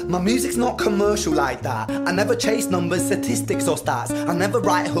 but my music's not commercial like that. I never chase numbers, statistics or stats. I never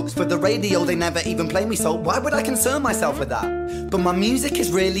write hooks for the radio, they never even play me, so why would I concern myself with that? But my music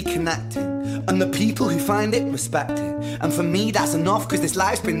is really connecting, and the people who find it respect it. And for me that's enough, cause this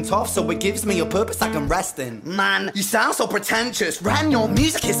life's been tough, so it gives me a purpose I can rest in. Man, you sound so pretentious. Ren, your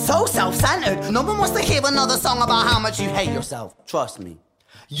music is so self-centered. No one wants to hear another song about how much you hate yourself. Trust me.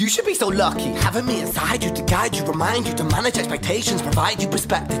 You should be so lucky, having me inside you to guide you, remind you to manage expectations, provide you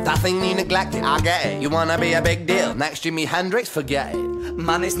perspective. That thing you neglected, I get it. You wanna be a big deal, next Jimi Hendrix, forget it.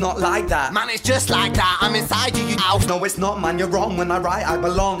 Man, it's not like that. Man, it's just like that. I'm inside you, you out. No, it's not, man, you're wrong. When I write, I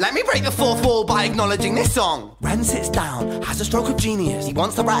belong. Let me break the fourth wall by acknowledging this song. Ren sits down, has a stroke of genius. He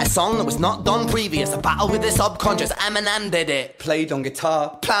wants to write a song that was not done previous. A battle with the subconscious, Eminem did it. Played on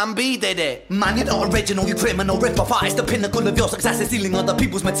guitar. Plan B did it. Man, you're not original, you criminal rip-off artist. The pinnacle of your success is stealing other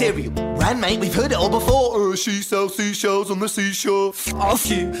people's material. Ren, mate, we've heard it all before. She sells seashells on the seashore. Fuck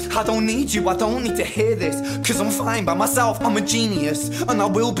you, I don't need you, I don't need to hear this. Cause I'm fine by myself, I'm a genius. And I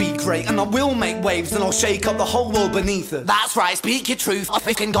will be great, and I will make waves. And I'll shake up the whole world beneath it. That's right, speak your truth. A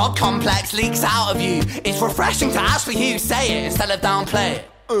fucking God complex leaks out of you. It's refreshing to ask for you, say it instead of downplay it.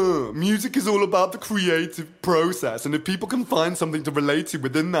 Music is all about the creative process, and if people can find something to relate to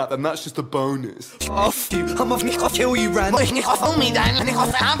within that, then that's just a bonus. Off you, I'm off, I'll kill you, Ren. Off me then,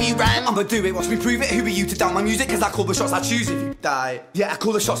 I'll have you, Ren. I'ma do it, watch me prove it. Who are you to doubt my music? Cause I call the shots I choose if you die. Yeah, I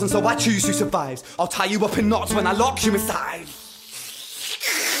call the shots and so I choose who survives. I'll tie you up in knots when I lock you inside.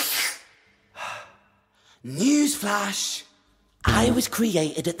 Newsflash. I was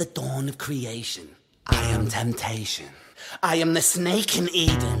created at the dawn of creation. I am temptation. I am the snake in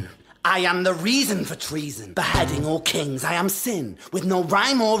Eden. I am the reason for treason, beheading all kings. I am sin, with no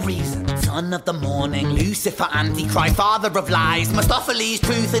rhyme or reason. Son of the morning, Lucifer, Antichrist, father of lies. Mephistopheles,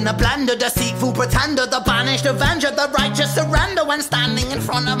 truth in a blender, deceitful pretender, the banished avenger, the righteous surrender. When standing in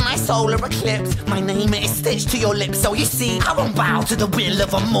front of my solar eclipse, my name is stitched to your lips. So you see, I won't bow to the will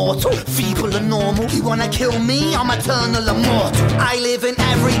of a mortal, feeble and normal. You wanna kill me? I'm eternal immortal. I live in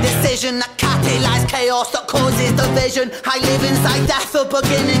every decision that catalyzes chaos, that causes division. I live inside death, the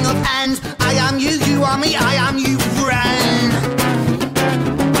beginning of end. I am you, you are me, I am you, friend.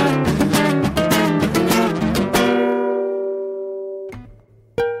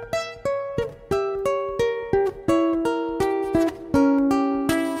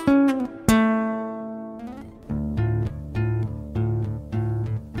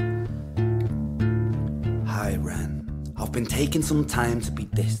 Hi, Ren. I've been taking some time to be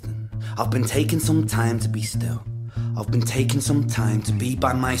distant. I've been taking some time to be still. I've been taking some time to be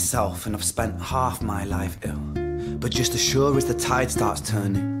by myself, and I've spent half my life ill. But just as sure as the tide starts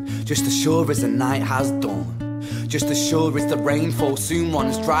turning, just as sure as the night has dawned, just as sure as the rainfall soon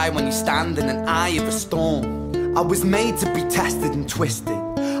runs dry when you stand in an eye of a storm. I was made to be tested and twisted.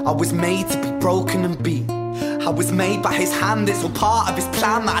 I was made to be broken and beat. I was made by his hand, it's all part of his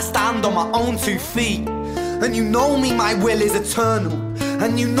plan that I stand on my own 2 feet. And you know me, my will is eternal.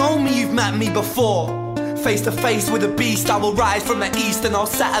 And you know me, you've met me before. Face to face with a beast, I will rise from the east and I'll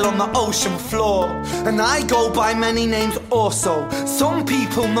settle on the ocean floor. And I go by many names also. Some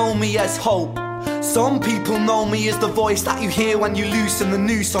people know me as hope. Some people know me as the voice that you hear when you loosen the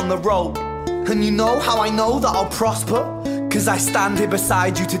noose on the rope. And you know how I know that I'll prosper? 'Cause I stand here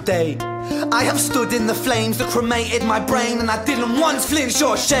beside you today. I have stood in the flames that cremated my brain, and I didn't once flinch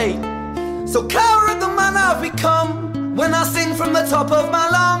or shake. So coward the man I've become, when I sing from the top of my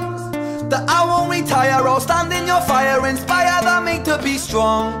lungs, that I won't retire, I'll stand in your fire, inspire that me to be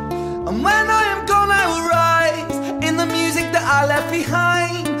strong. And when I am gone I will rise, in the music that I left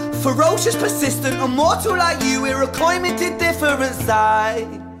behind. Ferocious, persistent, immortal like you, we're a climate different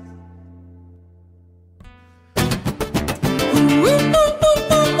side.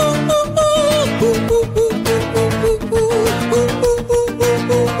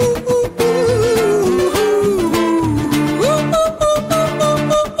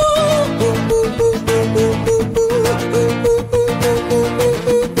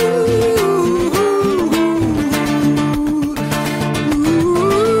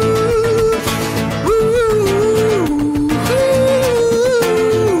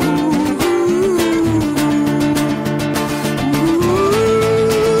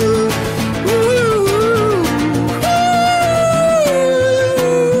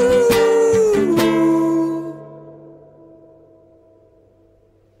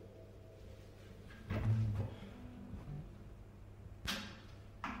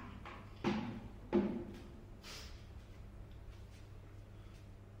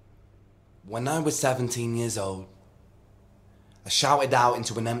 When I was 17 years old, I shouted out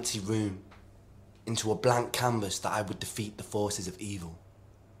into an empty room, into a blank canvas, that I would defeat the forces of evil.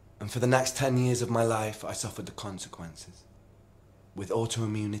 And for the next 10 years of my life, I suffered the consequences, with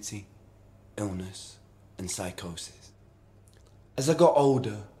autoimmunity, illness, and psychosis. As I got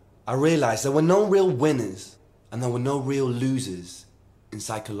older, I realized there were no real winners and there were no real losers in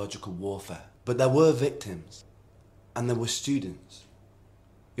psychological warfare. But there were victims, and there were students.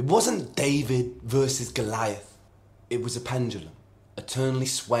 It wasn't David versus Goliath. It was a pendulum, eternally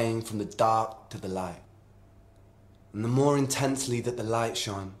swaying from the dark to the light. And the more intensely that the light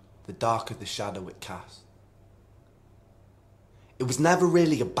shone, the darker the shadow it cast. It was never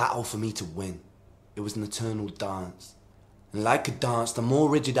really a battle for me to win. It was an eternal dance. And like a dance, the more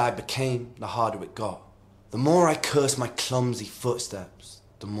rigid I became, the harder it got. The more I cursed my clumsy footsteps,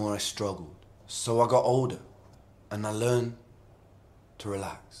 the more I struggled. So I got older, and I learned to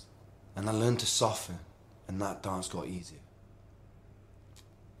relax, and I learned to soften, and that dance got easier.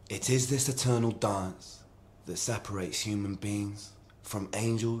 It is this eternal dance that separates human beings from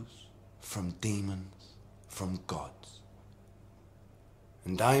angels, from demons, from gods.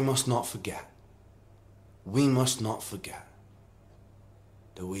 And I must not forget, we must not forget,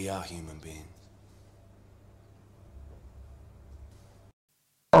 that we are human beings.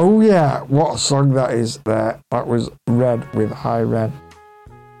 Oh yeah, what a song that is there. That was Red with High Red.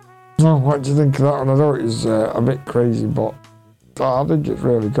 Oh, what do you think of that one? I know it was a bit crazy, but I think it's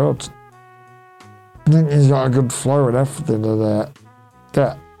really good. I think he's got a good flow and everything, and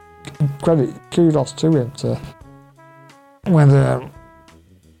yeah, kudos to him to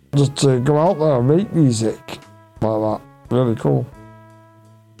just to go out there and make music like that. Really cool.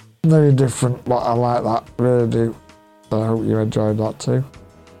 Very different, but I like that, really do. I hope you enjoyed that too.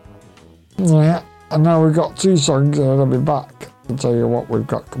 Yeah, and now we've got 2 songs and I'll be back to tell you what we've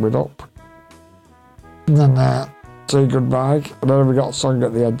got coming up. And then say goodbye, and then we got a song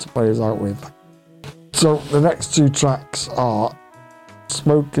at the end to play us out with. So the next 2 tracks are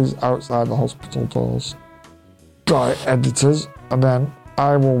Smokers Outside the Hospital Doors by Editors, and then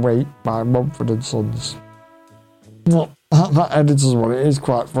I Will Wait by Mumford & Sons. Well, that Editors one, it is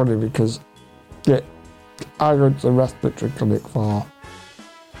quite funny because I went to a respiratory clinic for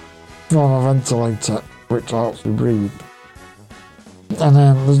a ventilator, which helps me breathe. And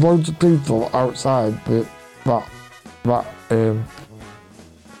then there's loads of people outside that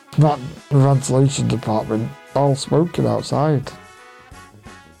ventilation department all smoking outside.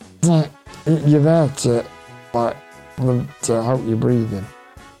 Like, you're there to help you breathing.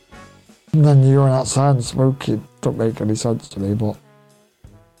 And then you're going outside and smoking. Don't make any sense to me, but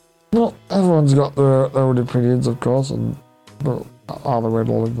well, everyone's got their own opinions, of course, and how they want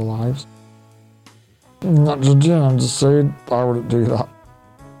to live their lives. I'm not judging, I'm just saying I wouldn't do that.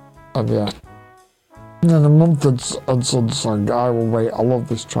 And yeah. And then the Mumford & Sons song, I Will Wait, I love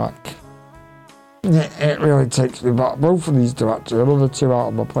this track. It really takes me back. Both of these 2 actually, another 2 out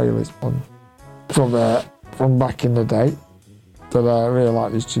of my playlist from back in the day. But I really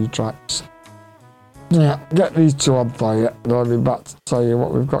like these 2 tracks. Yeah, get these 2 on fire, and I'll be back to tell you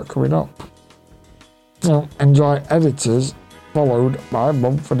what we've got coming up. So enjoy Editors, followed by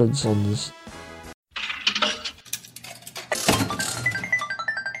Mumford & Sons.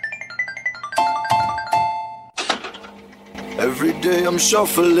 Every day I'm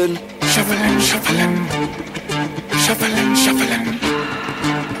shuffling. Shuffling, shuffling. Shuffling, shuffling.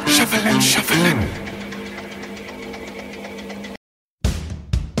 Shuffling, shuffling.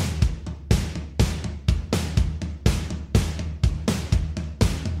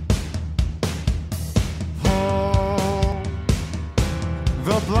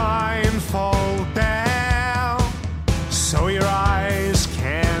 The blindfold down so your eyes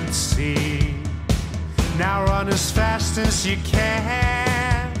can't see. Now run as fast as you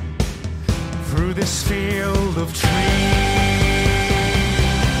can through this field of trees.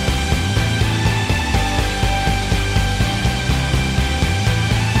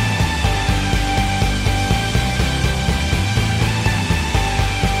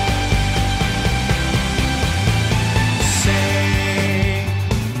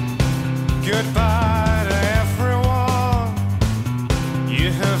 Goodbye to everyone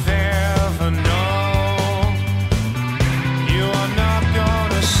you have ever known. You are not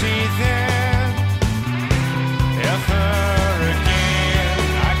gonna see them ever again.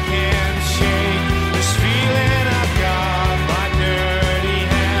 I can't shake this feeling I've got. My dirty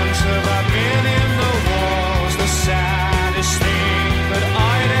hands have I been in the walls. The saddest thing that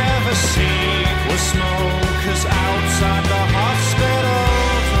I'd ever seen was smokers outside the hospital.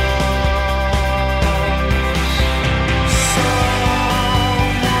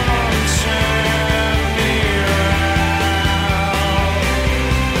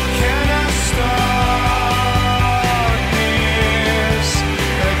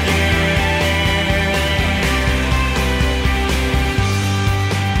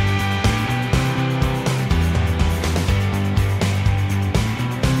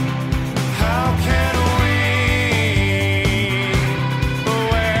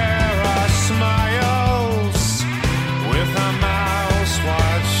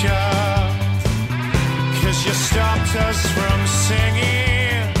 Us from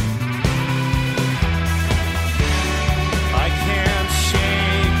singing. I can't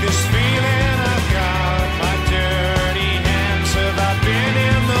shake this feeling I've got. My dirty hands have I been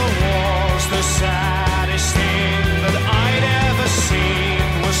in the walls. The saddest thing that I'd ever seen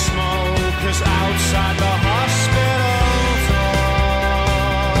was smokers outside the hospital door.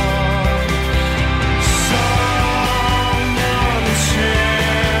 Someone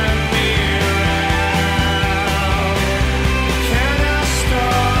turn me around. Can I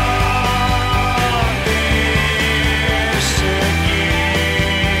start this again?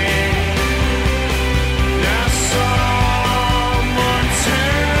 Now someone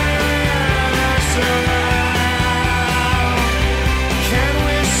turn us around. Can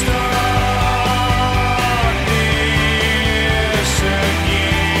we start this again?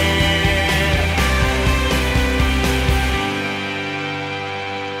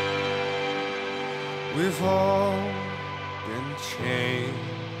 We've all been changed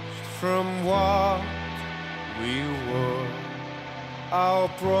from what we were. Our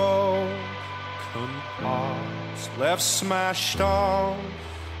broken hearts left smashed on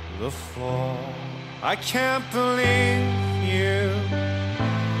the floor. I can't believe you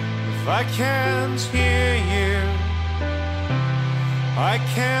if I can't hear you. I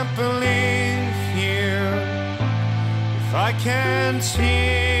can't believe you if I can't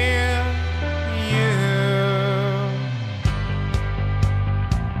hear you.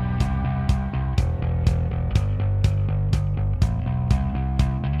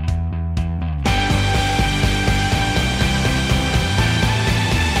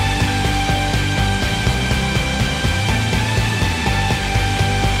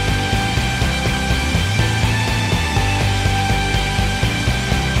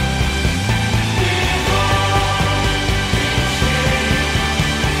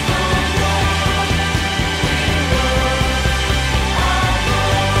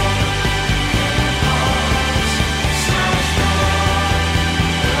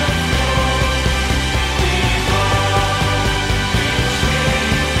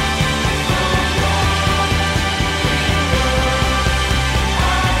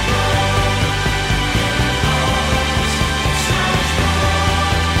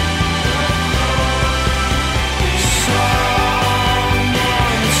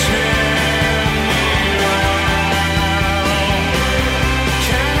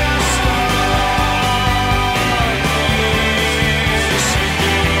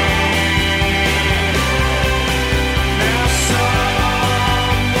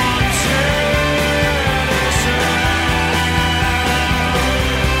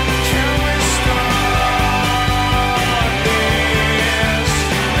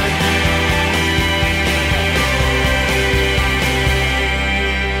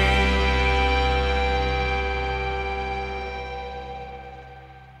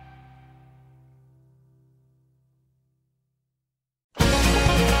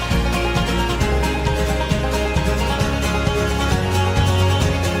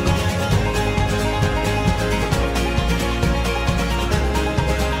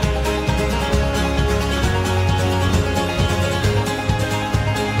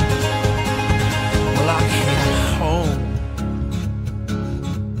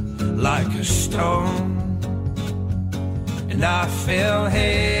 And I fell heavy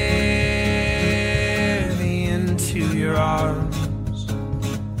into your arms.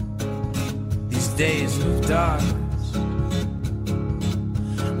 These days of darkness,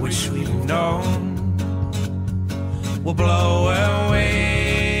 which we've known, will blow away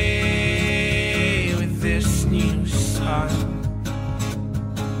with this new sun.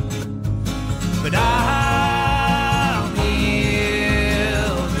 But I'll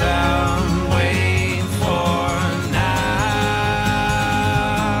kneel down, wait for now.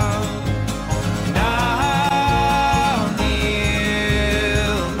 And I'll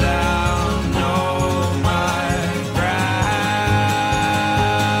kneel down, know my ground.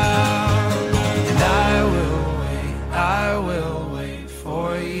 And I will wait for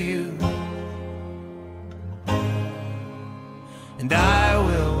you. And I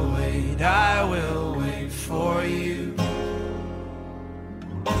will wait for you.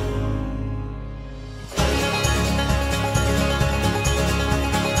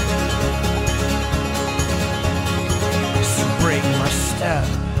 So break my step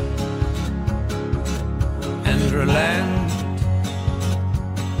and relent.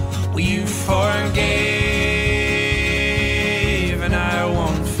 Well, you forgave and I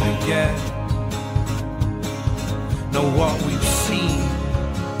won't forget. Know what we've seen,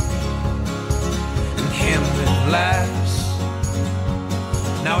 him with less.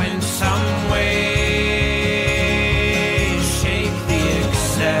 Now in some way shake the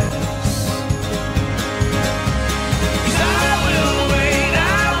excess. 'Cause I will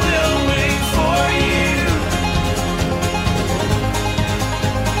wait for you.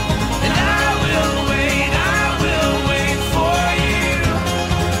 And I will wait for you.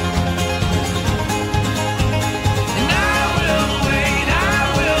 And I will wait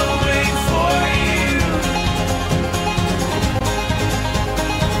for you.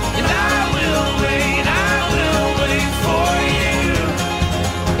 And I will wait for you.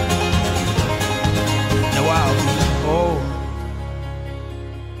 Now I'll be old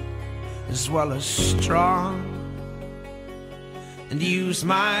as well as strong, and use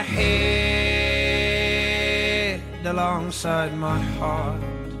my head alongside my heart.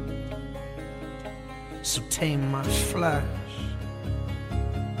 So tame my flesh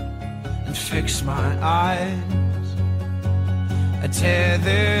and fix my eyes, a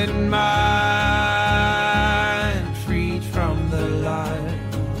tethered mind freed from the lies.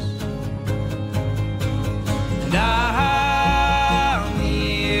 And I'll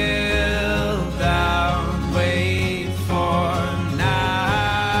kneel down, wait for now.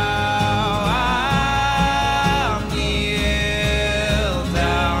 I'll kneel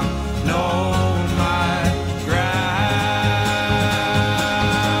down, know my ground.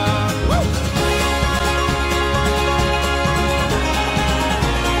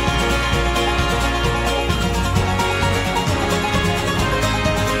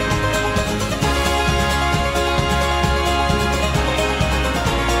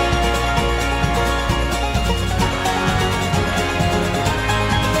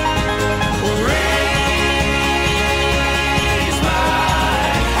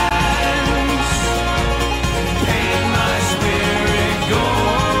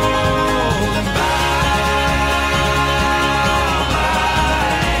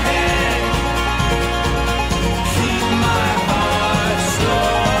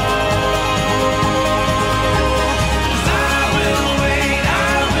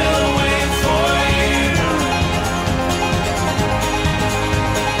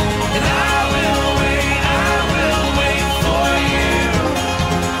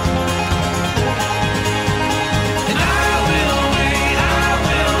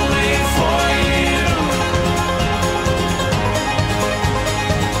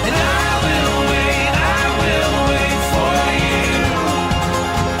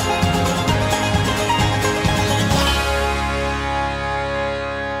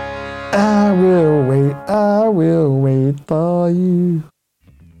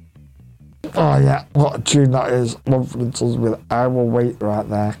 Oh yeah, what a tune that is. Mumford & Sons with I Will Wait right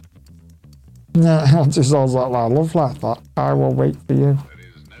there. Yeah, it just sounds like my love life, that. I will wait for you.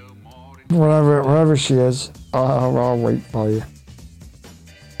 Wherever she is, I'll wait for you.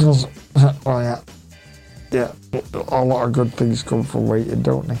 Oh yeah. Yeah, a lot of good things come from waiting,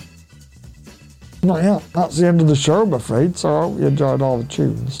 don't they? Well, yeah, that's the end of the show, I'm afraid, so I hope you enjoyed all the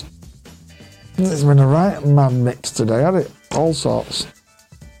tunes. It's been a right mad mix today, hasn't it? All sorts.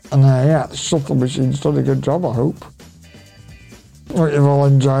 And yeah, the shuffle machine's done a good job, I hope. Well, you've all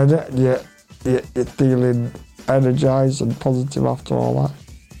enjoyed it, and you're feeling energised and positive after all that.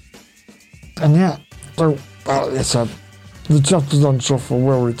 And yeah, so, like I said, the Chappers on Shuffle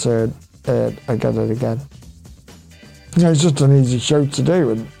will return again and again. Yeah, it's just an easy show to do,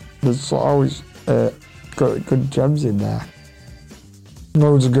 and there's always got good gems in there.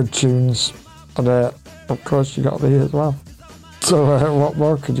 Loads of good tunes, and of course you got me as well. So what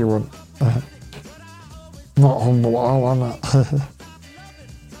more could you want? Not humble at all, am I?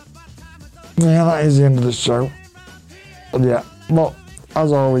 Yeah, that is the end of the show. And yeah, but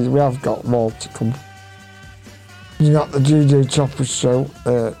as always, we have got more to come. You got the DJ Chappers show,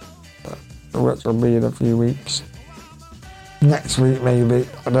 which will be in a few weeks. Next week, maybe.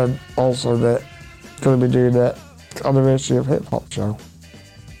 And then also they're going to be doing the anniversary of Hip Hop show.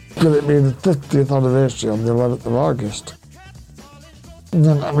 Going to be the 50th anniversary on the 11th of August. And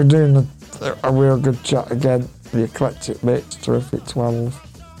then I'll be doing a real good chat again, the Eclectic Mix, Terrific 12.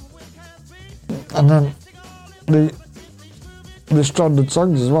 And then the stranded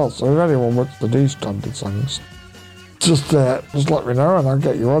songs as well, so if anyone wants to do stranded songs, just let me know and I'll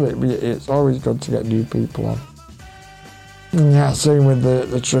get you on it. It's always good to get new people on. And yeah, same with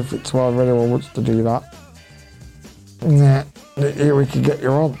the Terrific 12, if anyone wants to do that. Yeah, we can get you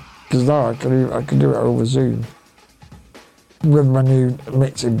on, because now I can do it over Zoom. With my new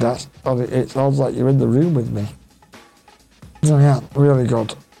mixing desk, and it sounds like you're in the room with me. So yeah, really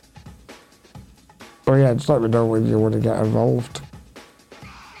good. Oh yeah, just let me know when you want to get involved.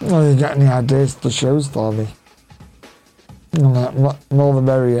 Or you get any ideas for the shows for me. More the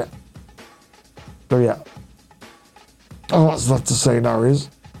merrier. So yeah. All that's left to say now is,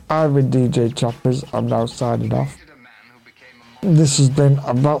 I've been DJ Chappers, I'm now signing off. This has been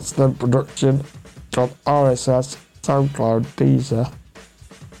a That's Them production on RSS, SoundCloud, Deezer,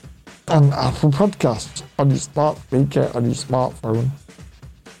 and Apple Podcasts on your smart speaker, on your smartphone,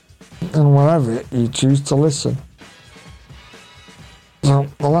 and wherever you choose to listen. So,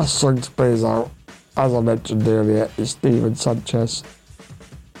 the last song to play is out, as I mentioned earlier, is Steven Sanchez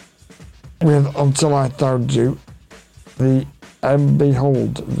with Until I Found You, the M.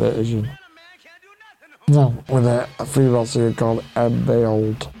 Behold version. No, with a female singer called M.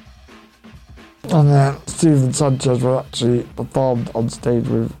 Behold. And then Steven Sanchez was actually performed on stage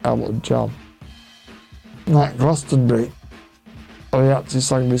with Elton John at Glastonbury. And he actually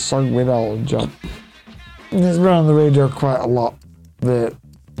sang this song with Elton John. And it's been on the radio quite a lot the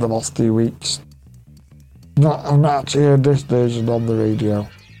last few weeks. I've not actually heard this version on the radio.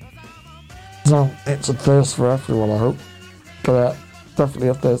 So it's a first for everyone, I hope. But definitely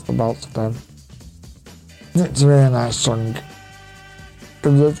a first for Bounce FM. It's a really nice song.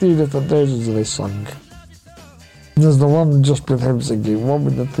 There's a few different versions of this song. There's the one just with him singing, one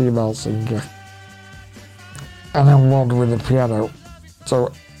with the female singer, and then one with the piano.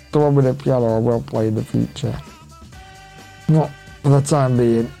 So the one with the piano I will play in the future. But for the time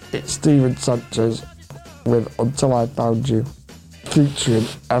being, it's Steven Sanchez with Until I Found You, featuring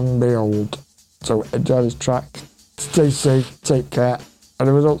M. Behold. So enjoy this track, stay safe, take care, and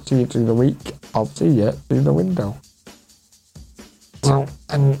if I don't see you through the week, I'll see you through the window. So,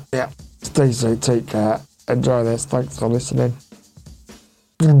 and yeah, stay safe, take care, enjoy this, thanks for listening.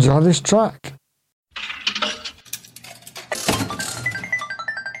 Enjoy this track.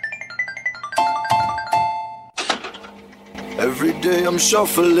 Every day I'm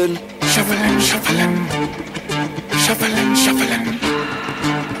shuffling, Shuffling, shuffling, shuffling, shuffling,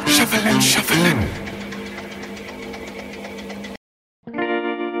 shuffling, shuffling.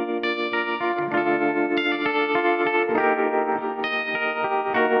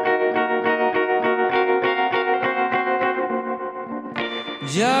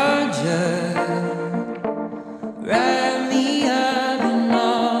 Georgia, wrap me up in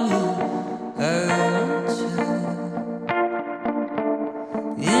all you hurt you.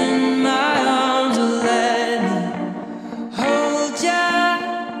 In my arms, let me hold ya.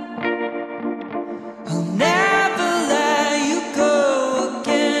 I'll never let you go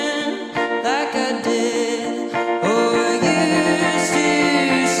again like I did or used to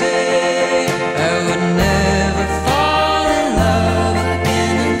say. I would never fall in love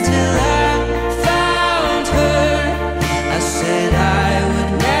again until I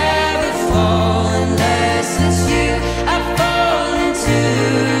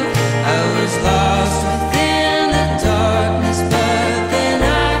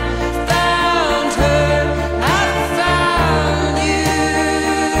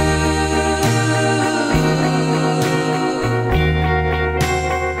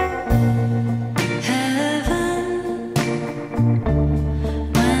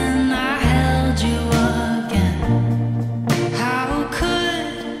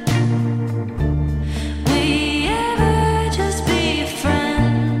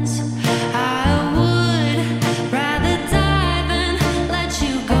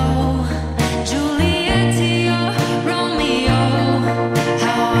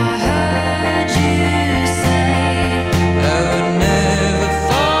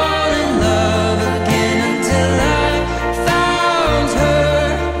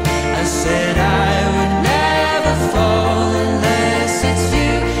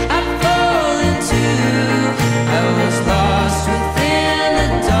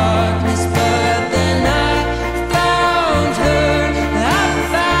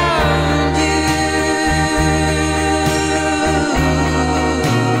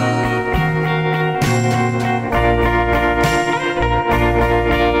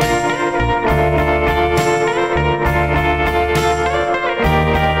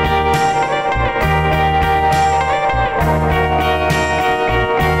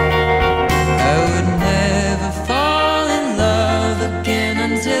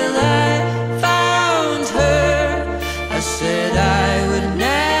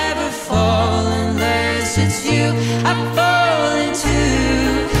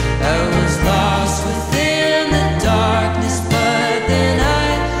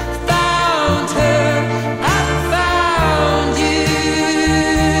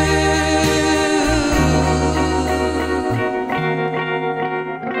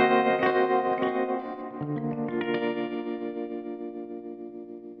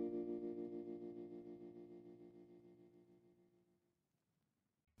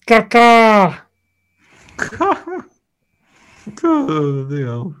Caca! Oh,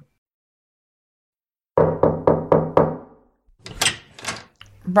 dear.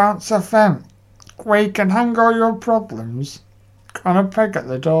 Bounce FM, where you can hang all your problems on a peg at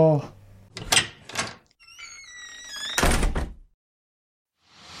the door.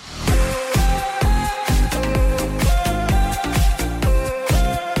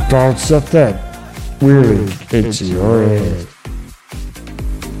 Bounce FM, really into your head.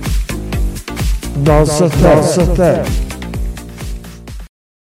 Bounce FM.